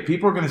 WrestleMania,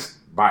 people are gonna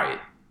buy it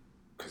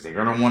because they're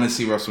gonna want to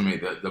see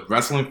WrestleMania. The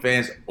wrestling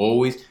fans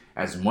always,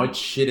 as much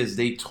shit as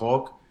they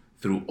talk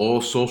through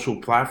all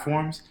social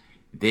platforms,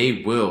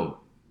 they will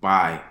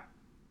buy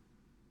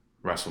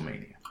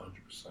WrestleMania.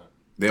 100%.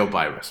 They'll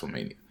buy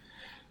WrestleMania.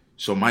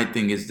 So my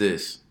thing is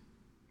this.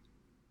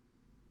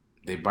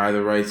 They buy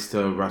the rights to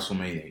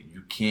WrestleMania.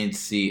 You can't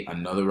see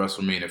another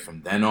WrestleMania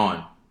from then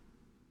on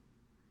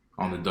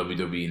the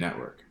WWE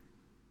network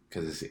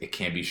because it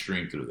can't be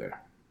streamed through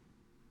there.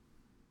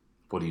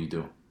 What do you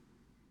do?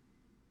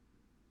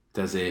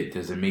 Does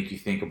it make you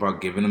think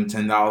about giving them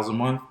 $10 a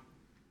month?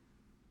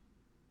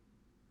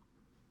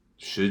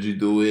 Should you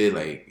do it?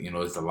 Like, you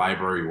know, is the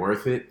library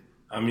worth it?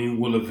 I mean,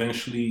 will it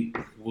eventually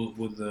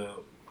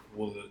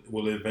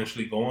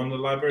go on the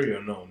library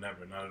or no?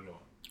 Never, not at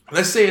all.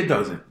 Let's say it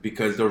doesn't,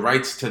 because the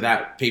rights to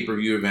that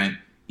pay-per-view event,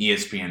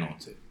 ESPN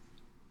owns it.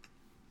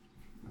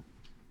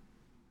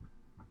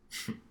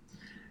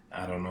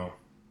 I don't know.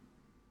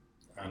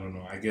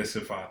 I guess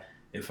if I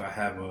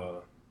have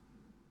a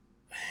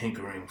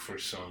hankering for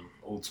some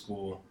old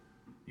school,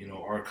 you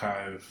know,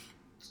 archive,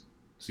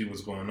 see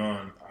what's going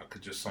on, I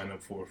could just sign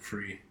up for a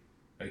free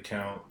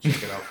account,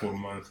 check it out for a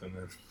month, and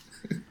then.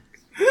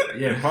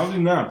 Yeah, probably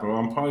not, bro.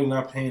 I'm probably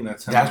not paying that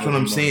 $10. That's what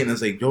I'm saying.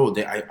 It's like, yo,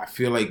 I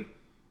feel like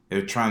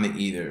they're trying to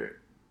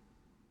either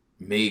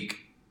make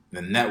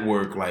the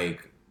network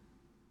like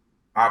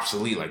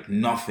obsolete, like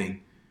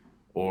nothing,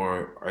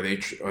 or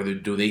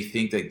do they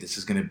think that this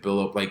is going to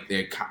build up like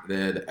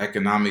the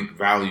economic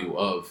value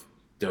of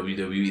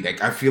WWE?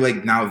 Like, I feel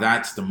like now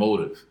that's the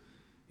motive.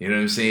 You know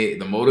what I'm saying?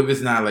 The motive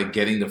is not like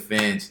getting the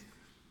fans,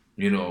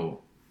 you know,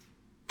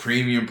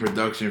 premium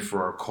production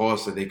for a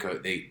cost that they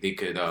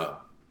could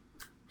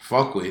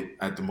fuck with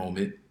at the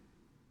moment,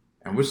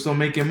 and we're still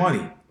making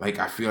money. Like,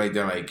 I feel like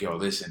they're like, yo,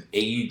 listen,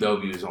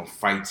 AEW is on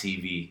Fight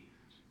TV.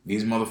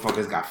 These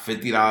motherfuckers got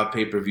 $50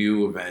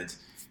 pay-per-view events,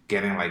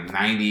 getting like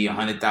 90,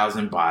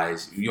 100,000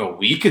 buys. Yo,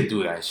 we could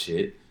do that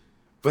shit.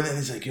 But then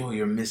it's like, yo,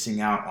 you're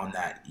missing out on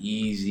that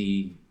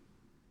easy.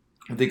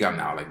 I think I'm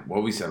now like,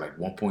 what we said, like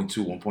 1.2,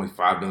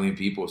 1.5 million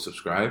people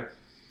subscribe.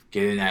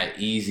 Getting that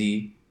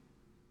easy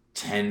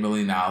 $10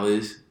 million,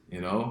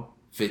 you know,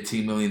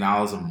 $15 million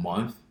a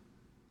month.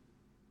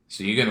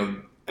 So you're gonna,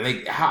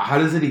 like, how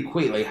does it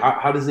equate? Like,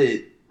 how does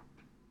it?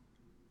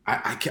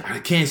 I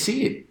can't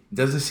see it. It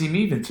doesn't seem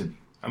even to me.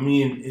 I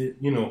mean,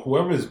 you know,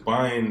 whoever's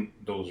buying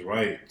those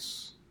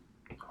rights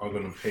are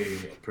gonna pay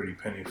a pretty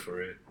penny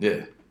for it.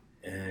 Yeah.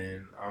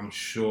 And I'm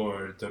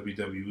sure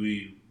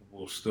WWE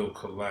will still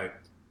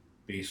collect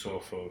based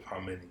off of how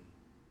many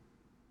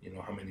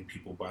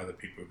people buy the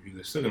pay-per-view.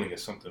 They're still gonna get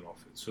something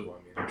off it too.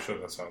 I mean, I'm sure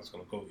that's how it's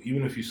gonna go.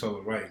 Even if you sell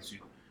the rights,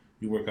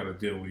 you work out a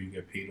deal where you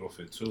get paid off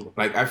it too.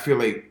 Like, I feel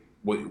like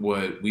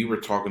what we were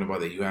talking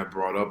about that you had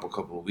brought up a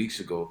couple of weeks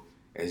ago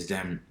is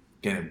them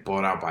getting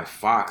bought out by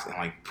Fox and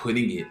like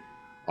putting it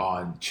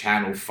on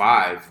Channel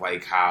 5,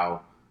 like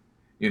how,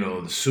 you know,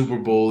 the Super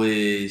Bowl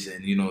is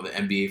and, you know, the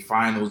NBA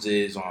Finals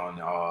is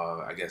on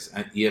I guess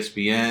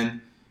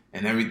ESPN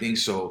and everything.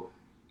 So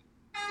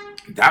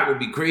that would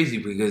be crazy,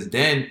 because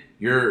then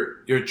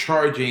you're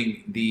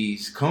charging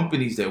these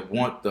companies that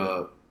want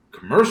the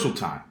commercial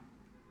time.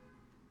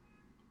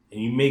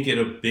 And you make it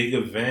a big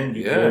event,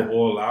 you go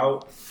all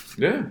out.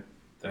 Yeah.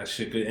 That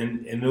shit could,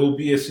 and it'll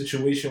be a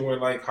situation where,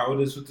 like, how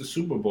it is with the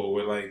Super Bowl,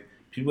 where, like,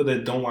 people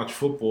that don't watch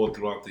football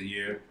throughout the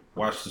year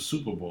watch the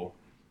Super Bowl.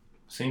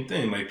 Same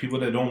thing. Like, people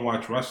that don't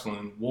watch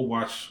wrestling will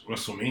watch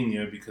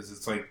WrestleMania because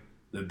it's, like,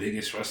 the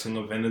biggest wrestling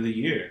event of the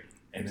year.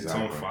 And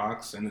Exactly. It's on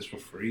Fox, and it's for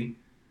free.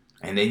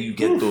 And then you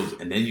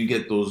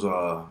get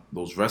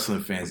those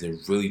wrestling fans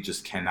that really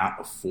just cannot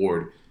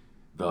afford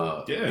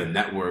the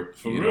network,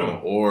 for you real.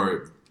 know,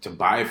 or to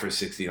buy it for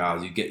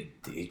 $60. You get,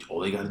 all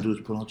they got to do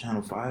is put on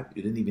Channel 5.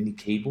 You didn't even need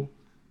cable.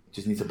 You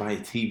just need to buy a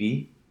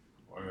TV.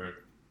 Or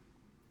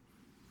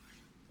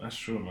that's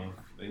true, man.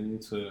 They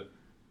need to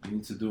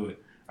do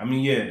it. I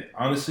mean, yeah,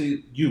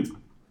 honestly,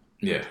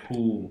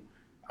 who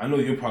I know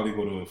you'll probably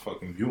go to a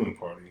fucking viewing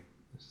party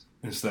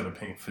instead of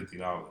paying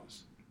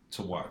 $50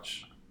 to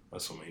watch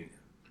WrestleMania.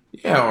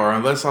 Yeah, or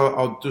unless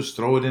I'll just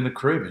throw it in the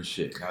crib and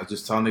shit. I'll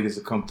just tell niggas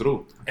to come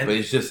through. And- but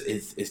it's just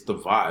it's the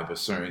vibe of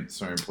certain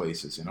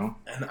places, you know.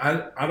 And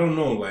I don't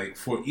know, like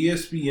for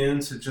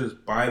ESPN to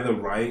just buy the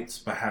rights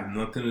but have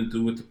nothing to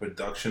do with the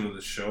production of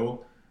the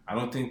show, I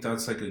don't think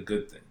that's like a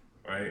good thing,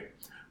 right?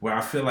 Where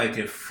I feel like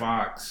if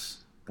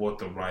Fox bought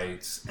the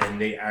rights and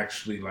they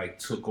actually like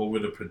took over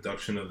the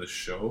production of the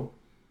show,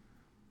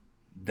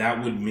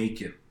 that would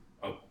make it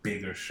a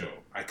bigger show.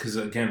 Because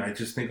again, I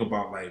just think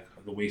about like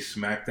the way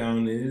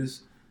SmackDown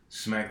is,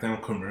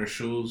 SmackDown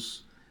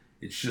commercials.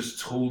 It's just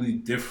totally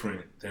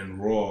different than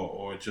Raw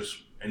or just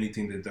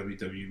anything that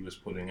WWE was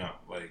putting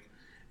out. Like,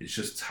 it's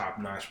just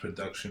top-notch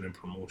production and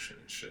promotion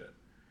and shit.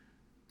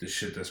 The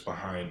shit that's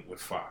behind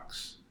with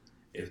Fox.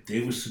 If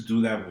they was to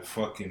do that with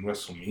fucking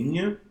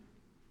WrestleMania,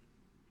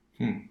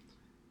 and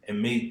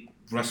make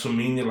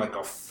WrestleMania like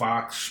a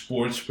Fox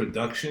Sports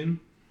production,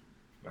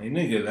 like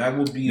nigga, that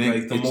would be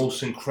like the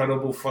most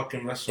incredible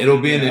fucking WrestleMania. It'll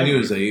be in the ever.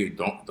 news. Like,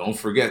 don't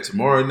forget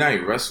tomorrow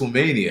night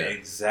WrestleMania.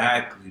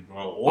 Exactly,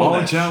 bro. All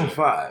on Channel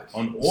 5.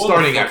 On all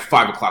starting at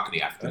 5:00 in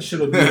the afternoon. That should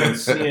have been on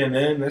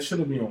CNN. That should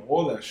have been on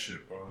all that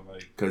shit, bro.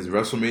 Like, because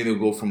WrestleMania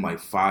will go from like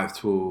 5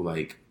 to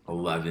like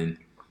 11.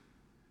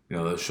 You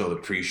know, they'll show the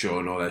pre-show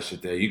and all that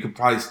shit there. You could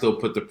probably still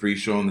put the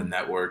pre-show on the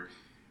network,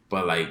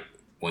 but like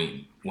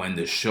when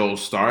the show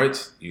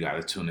starts, you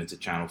gotta tune into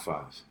Channel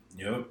 5.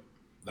 Yep,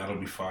 that'll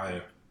be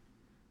fire.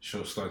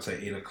 Show starts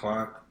at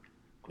 8:00,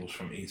 goes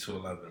from 8 to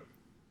 11.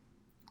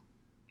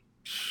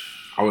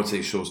 I would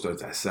say show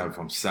starts at 7,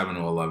 from 7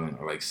 to 11,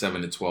 or like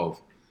 7 to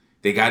 12.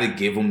 They got to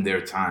give them their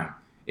time.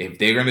 If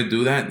they're going to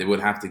do that, they would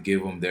have to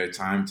give them their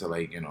time to,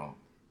 like, you know,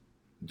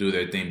 do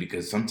their thing.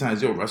 Because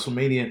sometimes,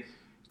 WrestleMania, I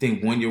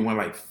think one year went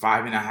like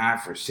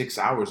 5.5 or 6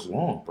 hours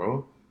long,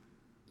 bro.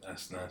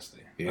 That's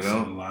nasty. You That's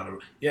know? a lot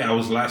of... Yeah, that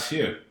was last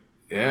year.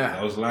 Yeah.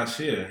 That was last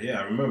year.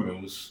 Yeah, I remember.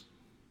 It was...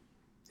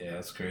 Yeah,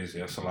 that's crazy.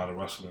 That's a lot of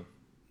wrestling.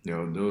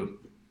 Yo, dude.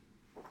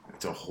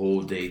 It's a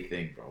whole day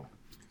thing, bro.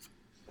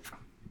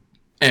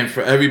 And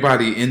for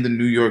everybody in the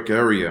New York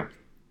area,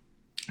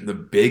 the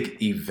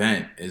big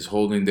event is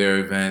holding their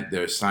event,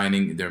 their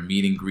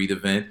meet and greet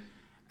event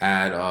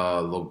at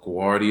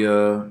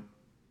LaGuardia.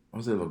 What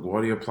was it?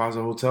 LaGuardia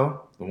Plaza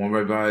Hotel? The one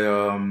right by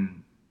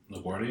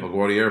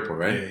LaGuardia Airport,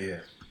 right?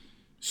 Yeah.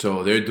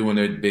 So they're doing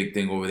their big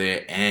thing over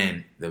there,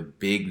 and the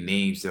big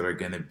names that are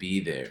gonna be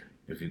there.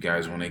 If you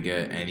guys want to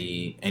get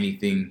any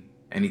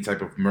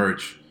type of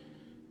merch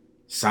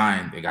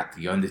signed, they got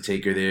The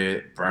Undertaker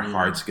there. Bret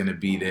Hart's gonna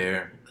be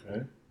there.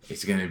 Okay.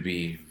 It's gonna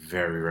be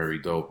very, very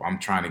dope. I'm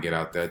trying to get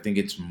out there. I think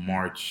it's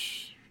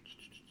March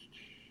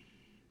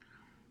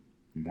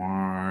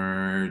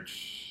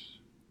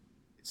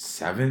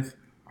 7th,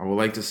 I would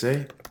like to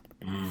say.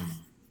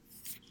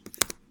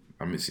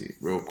 Let me see.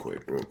 Real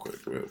quick.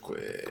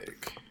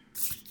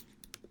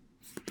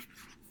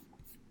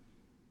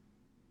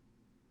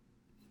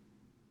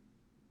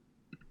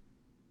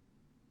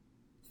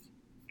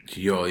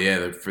 Yo,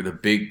 yeah, for the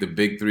big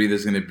three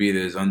that's gonna be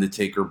there's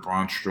Undertaker,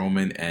 Braun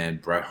Strowman,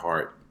 and Bret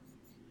Hart.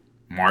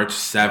 March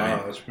 7th.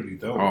 Wow, that's pretty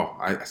dope. Oh,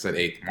 I said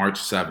 8th. March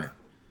 7th.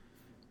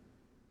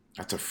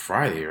 That's a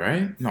Friday,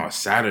 right? No, a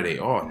Saturday.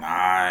 Oh,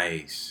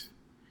 nice.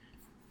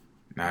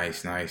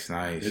 Nice.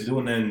 They're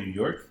doing that in New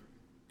York?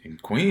 In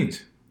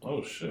Queens.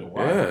 Oh, shit.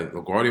 Wow. Yeah,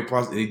 LaGuardia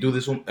Plaza. They do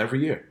this one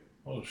every year.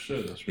 Oh,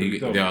 shit. That's pretty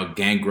dope.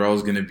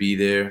 Gangrel's going to be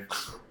there.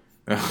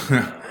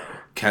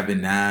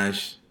 Kevin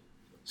Nash.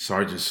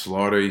 Sergeant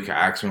Slaughter. You can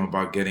ask him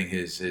about getting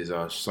his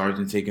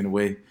sergeant taken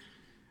away.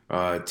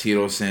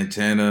 Tito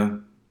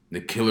Santana.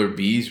 The Killer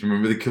Bees.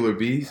 Remember the Killer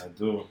Bees? I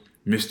do.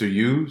 Mr.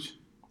 Hughes.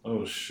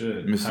 Oh,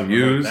 shit. Mr.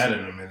 Hughes. That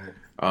in a minute.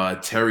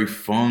 Terry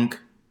Funk.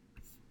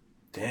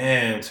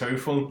 Damn, Terry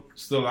Funk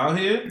still out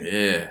here?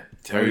 Yeah.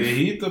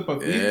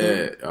 Papito.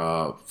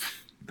 Yeah.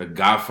 The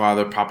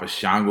Godfather, Papa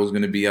Shango's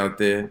going to be out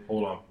there.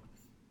 Hold on.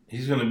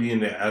 He's going to be in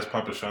there as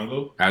Papa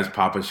Shango? As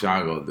Papa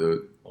Shango,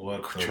 dude.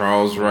 What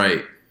Charles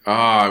Wright. Oh,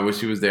 I wish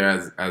he was there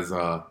as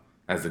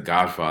the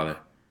Godfather.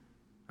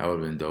 That would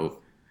have been dope.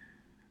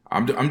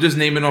 I'm just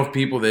naming off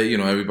people that,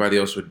 everybody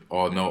else would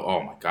all know.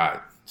 Oh my God.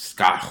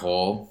 Scott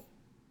Hall,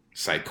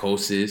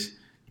 Psychosis,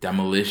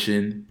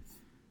 Demolition,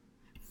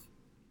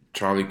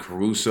 Charlie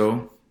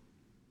Caruso,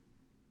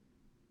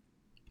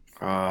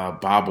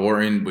 Bob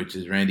Orton, which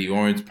is Randy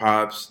Orton's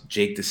pops,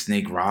 Jake the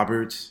Snake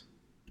Roberts,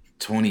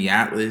 Tony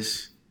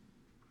Atlas,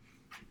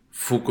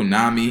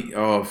 Funaki,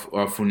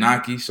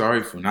 Funaki's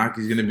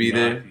gonna be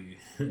there.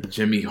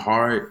 Jimmy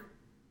Hart.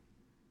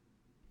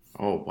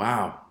 Oh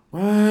wow.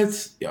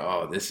 What?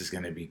 Yo, this is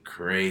going to be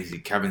crazy.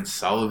 Kevin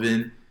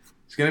Sullivan.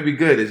 It's going to be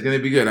good.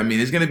 I mean,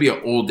 it's going to be an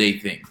all-day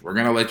thing. We're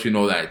going to let you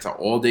know that. It's an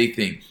all-day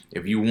thing.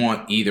 If you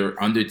want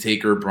either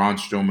Undertaker, Braun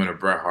Strowman, or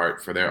Bret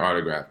Hart for their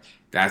autograph,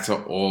 that's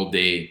an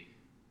all-day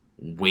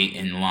wait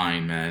in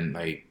line, man.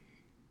 Like,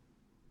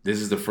 this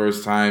is the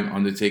first time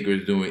Undertaker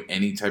is doing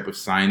any type of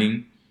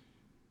signing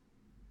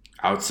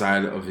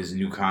outside of his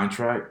new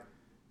contract.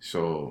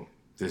 So,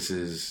 this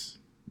is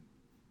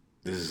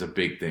a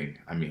big thing.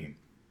 I mean,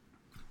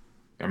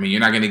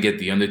 you're not gonna get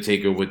the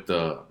Undertaker with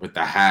the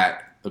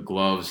hat the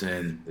gloves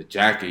and the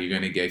jacket, you're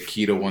gonna get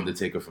Keto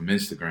Undertaker from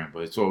Instagram,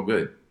 but it's all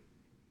good.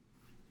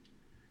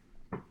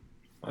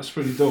 That's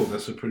pretty dope.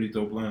 That's a pretty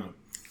dope lineup.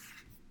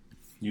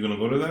 You gonna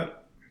go to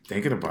that?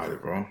 Thinking about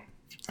it, bro.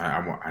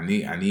 I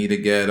need to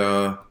get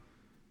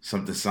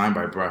something signed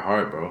by Bret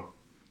Hart, bro.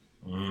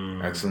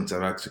 Excellence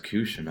of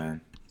execution,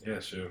 man. Yeah,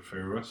 it's your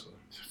favorite wrestler.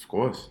 Of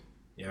course.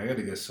 Yeah, I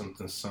gotta get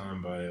something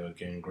signed by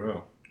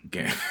Gangrel.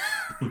 Nigga,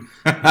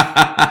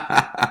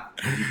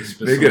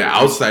 the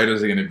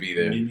outsiders are gonna be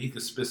there. Maybe he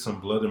could spit some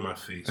blood in my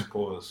face.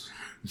 Pause.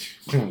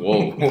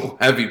 Whoa,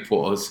 heavy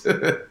pause.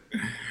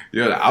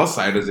 Yo, the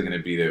outsiders are gonna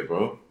be there,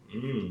 bro.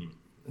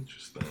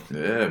 Interesting.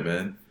 Yeah,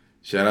 man.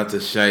 Shout out to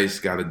Shice.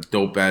 Got a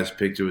dope ass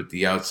picture with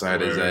the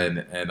outsiders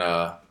and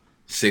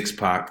Six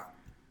Pac.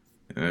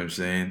 You know what I'm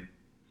saying?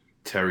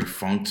 Terry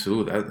Funk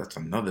too. That's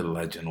another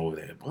legend over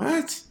there.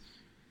 What?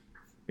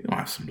 You don't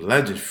have some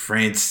legends.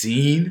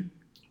 Francine.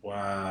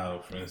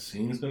 Wow,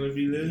 Francine's gonna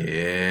be there?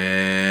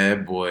 Yeah,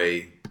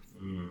 boy.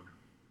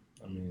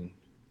 I mean,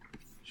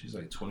 she's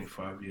like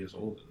 25 years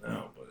older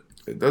now, but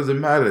it doesn't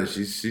matter.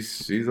 She's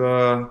she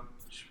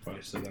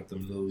probably still got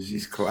them little.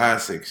 She's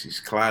classic. She's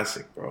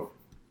classic, bro.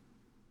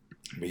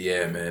 But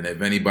yeah, man.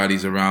 If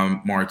anybody's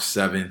around March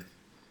 7th,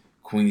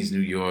 Queens, New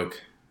York,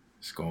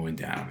 it's going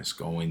down. It's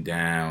going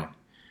down.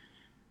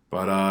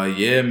 But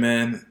yeah,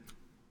 man.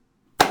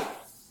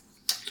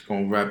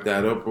 Gonna wrap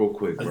that up real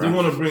quick. I do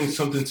want to bring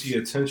something to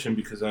your attention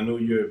because I know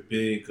you're a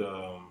big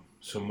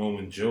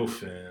Samoan Joe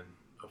fan.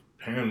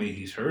 Apparently,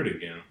 he's hurt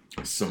again.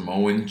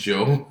 Samoan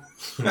Joe.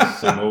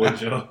 Samoa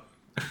Joe.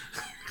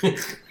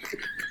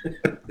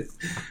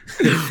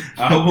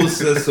 I almost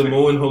said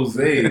Samoan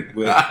Jose,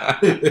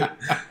 but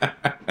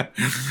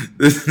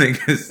this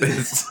nigga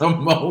said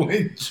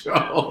Samoan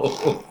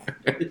Joe.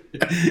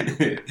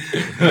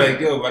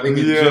 Like, yo, my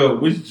nigga Joe.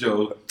 Which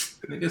Joe?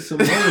 Nigga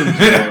Samoan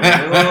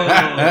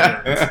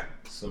Joe.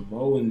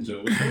 Samoan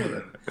Joe. What's wrong with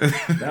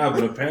that? Nah,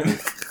 but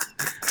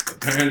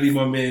apparently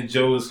my man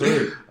Joe is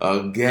hurt.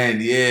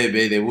 Again, yeah,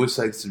 man. It was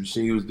like some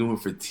shit he was doing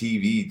for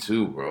TV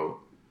too, bro.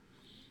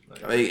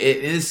 Like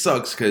it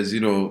sucks because,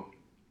 you know,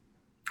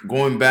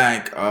 going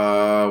back,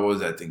 what was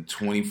that thing,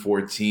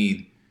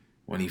 2014,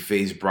 when he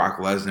faced Brock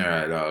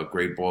Lesnar at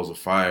Great Balls of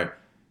Fire.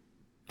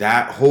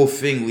 That whole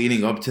thing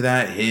leading up to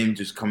that, him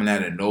just coming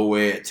out of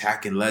nowhere,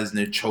 attacking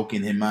Lesnar,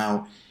 choking him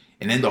out.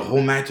 And then the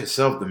whole match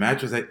itself, the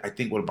match was, I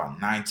think, what, about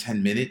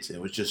 9-10 minutes.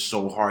 It was just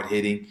so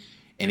hard-hitting.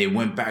 And it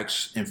went back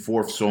and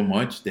forth so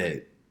much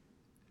that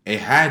it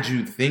had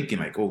you thinking,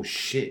 like, oh,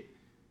 shit,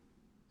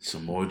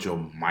 Samoa Joe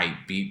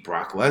might beat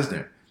Brock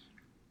Lesnar.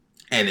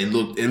 And it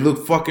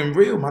looked fucking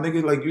real, my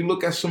nigga. Like, you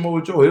look at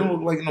Samoa Joe, he don't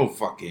look like no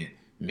fucking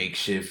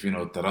makeshift, you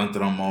know,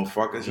 tarantaran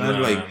motherfuckers.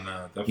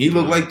 He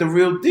looked like the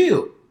real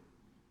deal.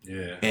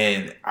 Yeah.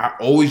 And I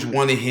always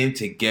wanted him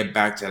to get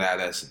back to that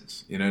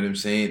essence. You know what I'm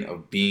saying?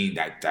 Of being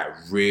that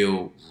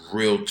real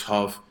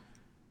tough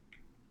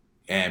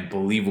and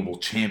believable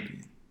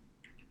champion.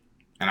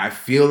 And I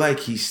feel like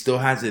he still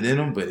has it in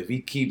him, but if he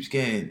keeps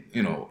getting,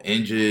 you know,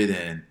 injured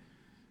and,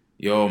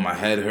 yo, my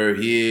head hurt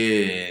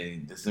here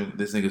and this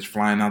nigga's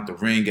flying out the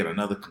ring, get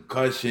another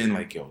concussion,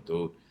 like, yo,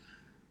 dude,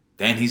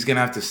 then he's gonna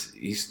have to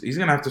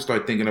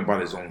start thinking about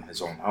his own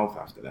health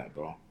after that,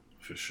 bro.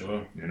 For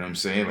sure. You know what I'm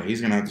saying? Like,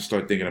 he's gonna have to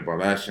start thinking about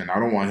that shit. And I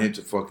don't want him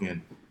to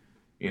fucking,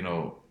 you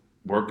know,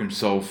 work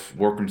himself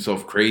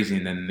crazy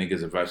and then the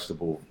nigga's a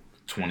vegetable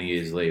 20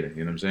 years later. You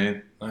know what I'm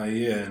saying?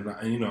 Yeah,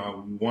 and you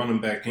know, we want him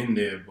back in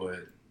there,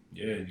 but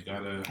yeah, you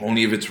gotta.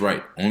 Only if it's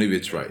right. Only if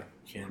it's right.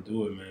 Can't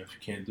do it, man. If you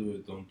can't do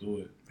it, don't do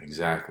it.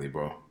 Exactly,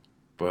 bro.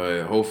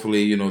 But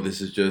hopefully, you know,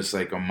 this is just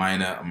like a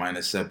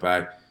minor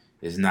setback.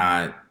 It's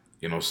not,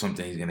 you know,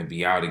 something he's gonna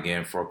be out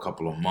again for a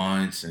couple of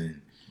months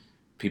and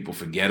people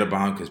forget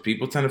about him, because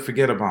people tend to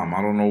forget about him.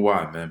 I don't know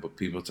why, man, but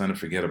people tend to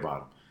forget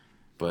about him.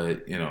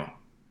 But, you know,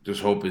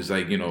 just hope it's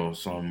like, you know,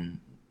 some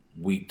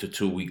week to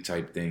 2 week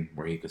type thing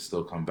where he could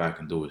still come back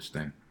and do his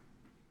thing.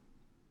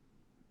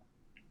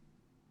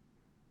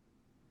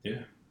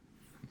 Yeah.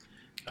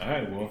 All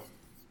right, well.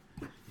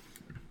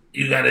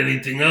 You got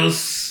anything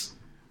else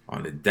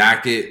on the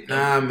docket?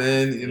 Nah,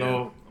 man, you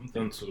know. I'm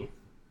done too.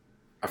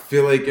 I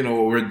feel like, you know,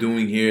 what we're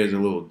doing here is a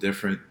little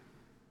different.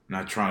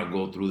 Not trying to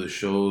go through the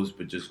shows,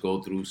 but just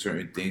go through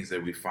certain things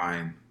that we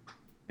find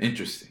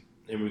interesting.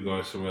 In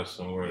regards to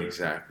wrestling, word.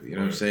 Exactly. You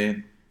know what I'm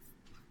saying?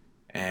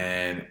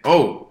 And,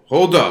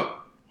 hold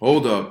up.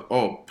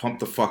 Oh, pump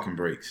the fucking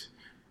brakes.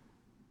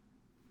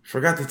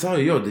 Forgot to tell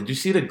you, yo, did you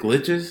see the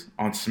glitches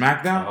on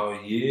SmackDown? Oh,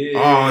 yeah.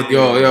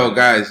 Oh, yo,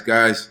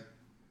 guys.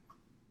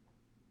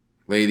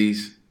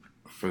 Ladies,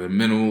 for the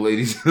minimal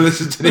ladies,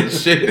 listen to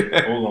this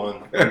shit. Hold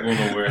on. I'm going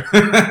nowhere.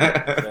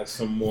 Got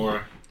some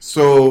more.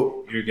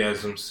 So,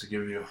 orgasms to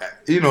give you.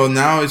 You know,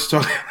 now it's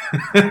talking.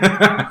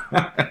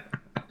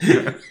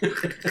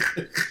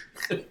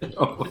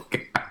 Oh my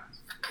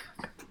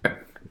god.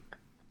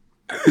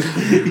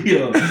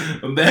 Yo,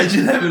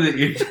 imagine having an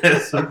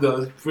orgasm. That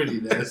was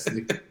pretty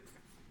nasty.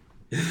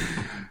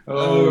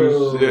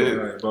 Oh shit.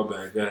 All right, my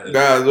bad. Go ahead.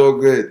 Nah, it's all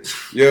good.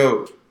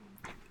 Yo,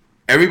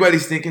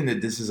 everybody's thinking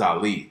that this is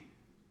Ali.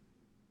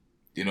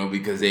 You know,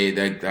 because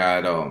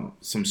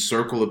some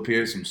circle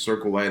appeared, some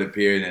circle light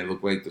appeared, and it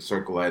looked like the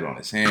circle light on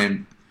his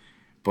hand.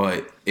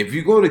 But if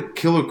you go to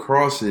Killer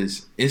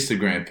Kross's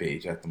Instagram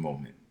page at the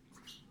moment,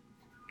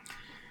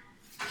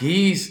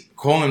 he's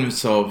calling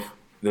himself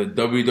the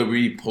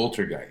WWE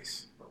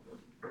Poltergeist.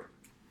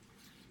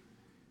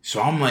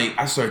 So I'm like,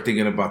 I start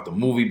thinking about the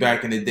movie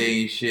back in the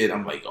day and shit.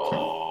 I'm like,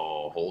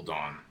 oh, hold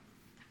on.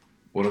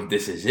 What if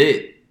this is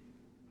it?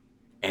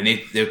 And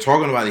they're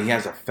talking about it. He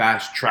has a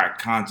fast track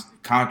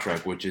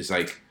contract, which is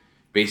like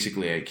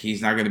basically like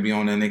he's not going to be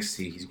on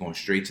NXT. He's going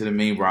straight to the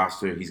main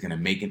roster. He's going to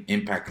make an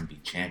impact and be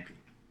champion.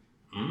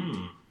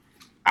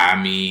 I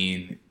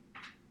mean,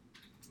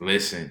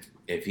 listen,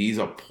 if he's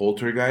a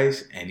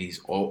poltergeist and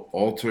he's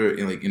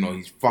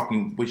he's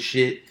fucking with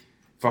shit,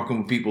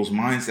 fucking with people's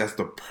minds, that's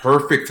the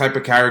perfect type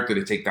of character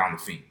to take down the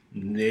Fiend.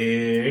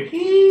 They're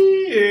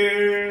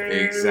here.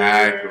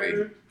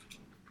 Exactly.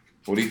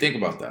 What do you think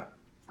about that?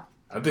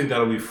 I think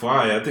that'll be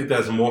fire. I think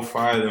that's more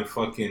fire than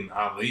fucking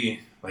Ali.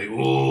 Like,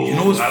 ooh, you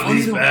know what's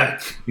Ali's funny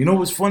back. You know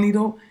what's funny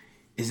though?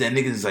 Is that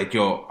niggas is like,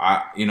 yo,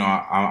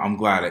 I'm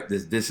glad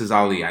that this is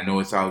Ali. I know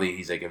it's Ali.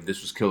 He's like, if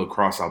this was Killer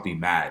Kross, I'll be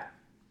mad.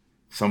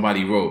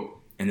 Somebody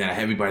wrote, and then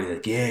everybody's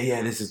like,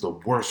 yeah, this is the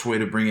worst way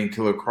to bring in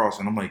Killer Kross.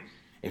 And I'm like,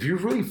 if you're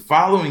really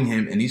following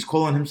him and he's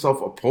calling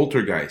himself a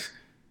poltergeist,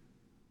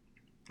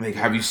 like,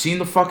 have you seen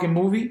the fucking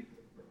movie?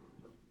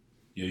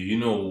 Yo, you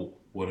know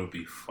what'll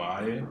be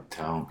fire?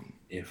 Tell me.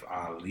 If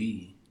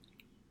Ali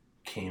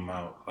came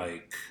out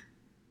like,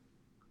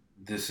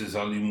 this is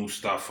Ali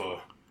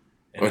Mustafa.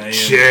 And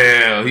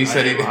chill. He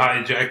said he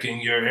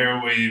hijacking your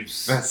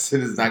airwaves. That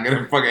shit is not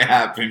gonna fucking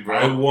happen, bro.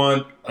 I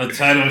want a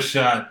title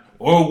shot,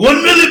 or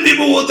 1 million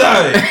people will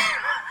die.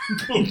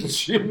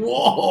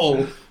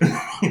 Whoa.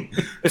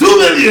 2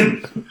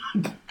 million.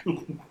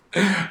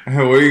 What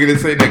are you gonna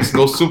say next?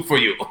 No soup for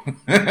you.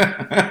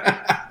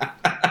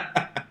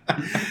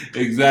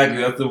 Exactly.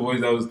 That's the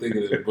voice I was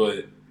thinking of.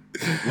 But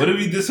what if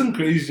he did some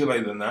crazy shit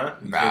like that?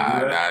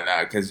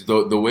 Nah. Because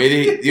the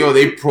way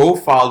they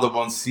profiled him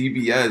on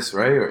CBS,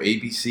 right, or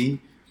ABC,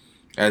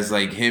 as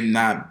like him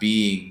not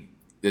being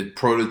the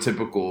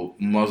prototypical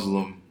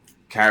Muslim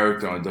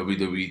character on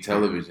WWE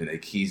television.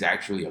 Like he's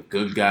actually a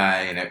good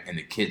guy, and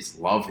the kids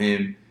love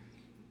him.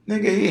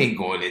 Nigga, he ain't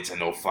going into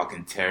no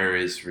fucking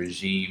terrorist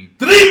regime.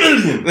 3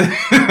 million.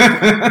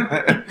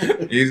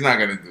 He's not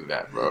gonna do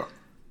that, bro.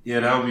 Yeah,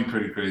 that would be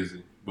pretty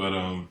crazy. But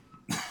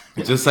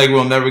just like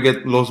we'll never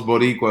get Los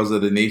Boricuas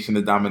of the Nation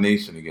of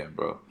Domination again,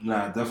 bro.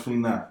 Nah, definitely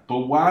not. But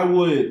why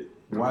would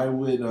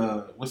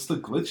what's the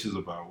glitches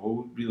about? What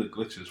would be the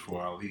glitches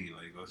for Ali?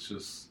 Like, let's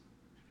just...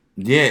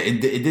 Yeah, it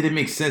didn't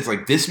make sense.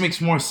 Like, this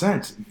makes more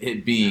sense,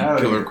 it being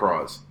Killer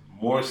Kross.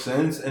 More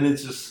sense, and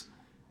it's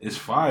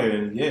fire,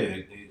 and yeah,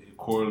 it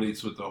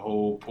correlates with the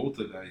whole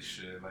poltergeist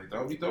shit. Like, that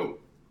would be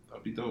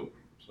dope.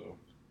 So,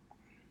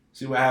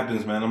 see what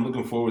happens, man. I'm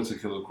looking forward to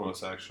Killer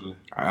Kross, actually.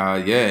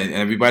 Yeah, and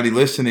everybody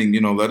listening,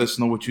 let us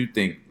know what you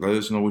think. Let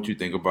us know what you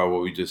think about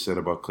what we just said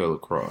about Killer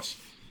Kross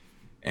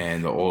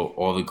and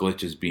all the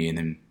glitches being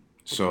in.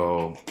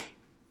 So,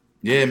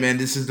 yeah, man,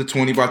 this is the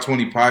 20 by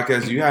 20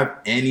 podcast. Do you have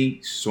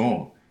any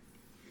song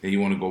that you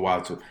want to go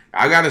out to?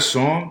 I got a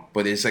song,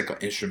 but it's like an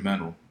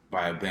instrumental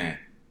by a band.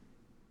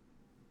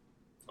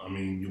 I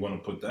mean, you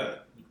want to put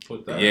that?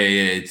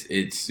 Yeah.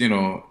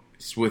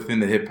 It's within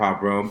the hip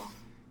hop realm.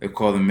 They're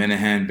called the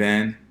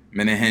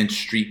Menahan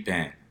Street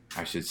Band,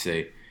 I should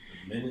say.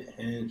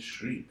 Menahan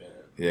Street Band.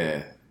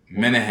 Yeah,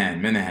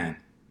 Menahan,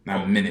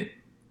 not Minute.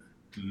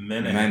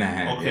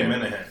 Menahan. Okay, yeah.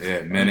 Menahan.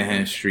 Yeah,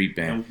 Menahan Street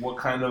Band. And what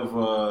kind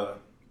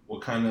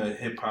of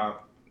hip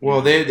hop?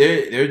 Well,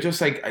 they're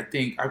just like, I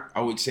think I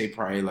would say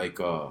probably like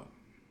a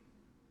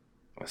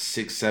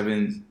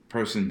 6-7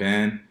 person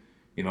band.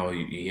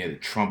 You hear the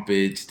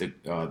trumpets, the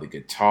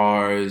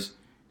guitars,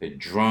 the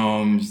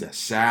drums, the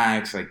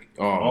sax, like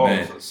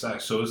man. So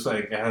sax. So it's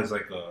like it has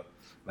like a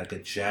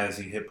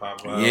jazzy hip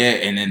hop vibe.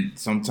 Yeah, and then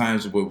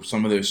sometimes with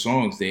some of their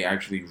songs, they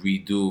actually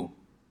redo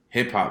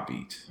hip hop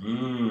beats.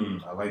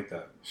 I like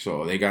that.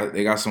 So they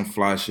got some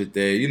fly shit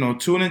there.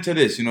 Tune into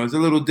this. It's a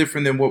little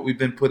different than what we've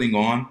been putting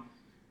on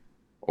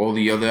all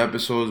the other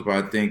episodes, but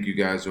I think you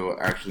guys will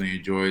actually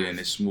enjoy it, and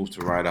it's smooth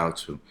to ride out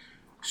to.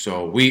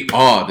 So we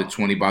are the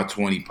 20 by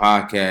 20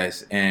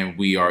 podcast, and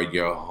we are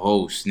your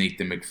host,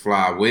 Nathan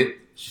McFly with...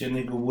 It's your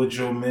nigga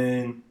Woodrow,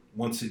 man.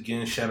 Once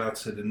again, shout out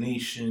to the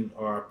nation,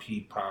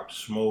 RP Pop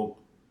Smoke.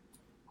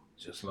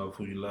 Just love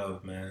who you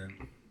love, man.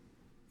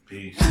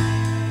 Peace.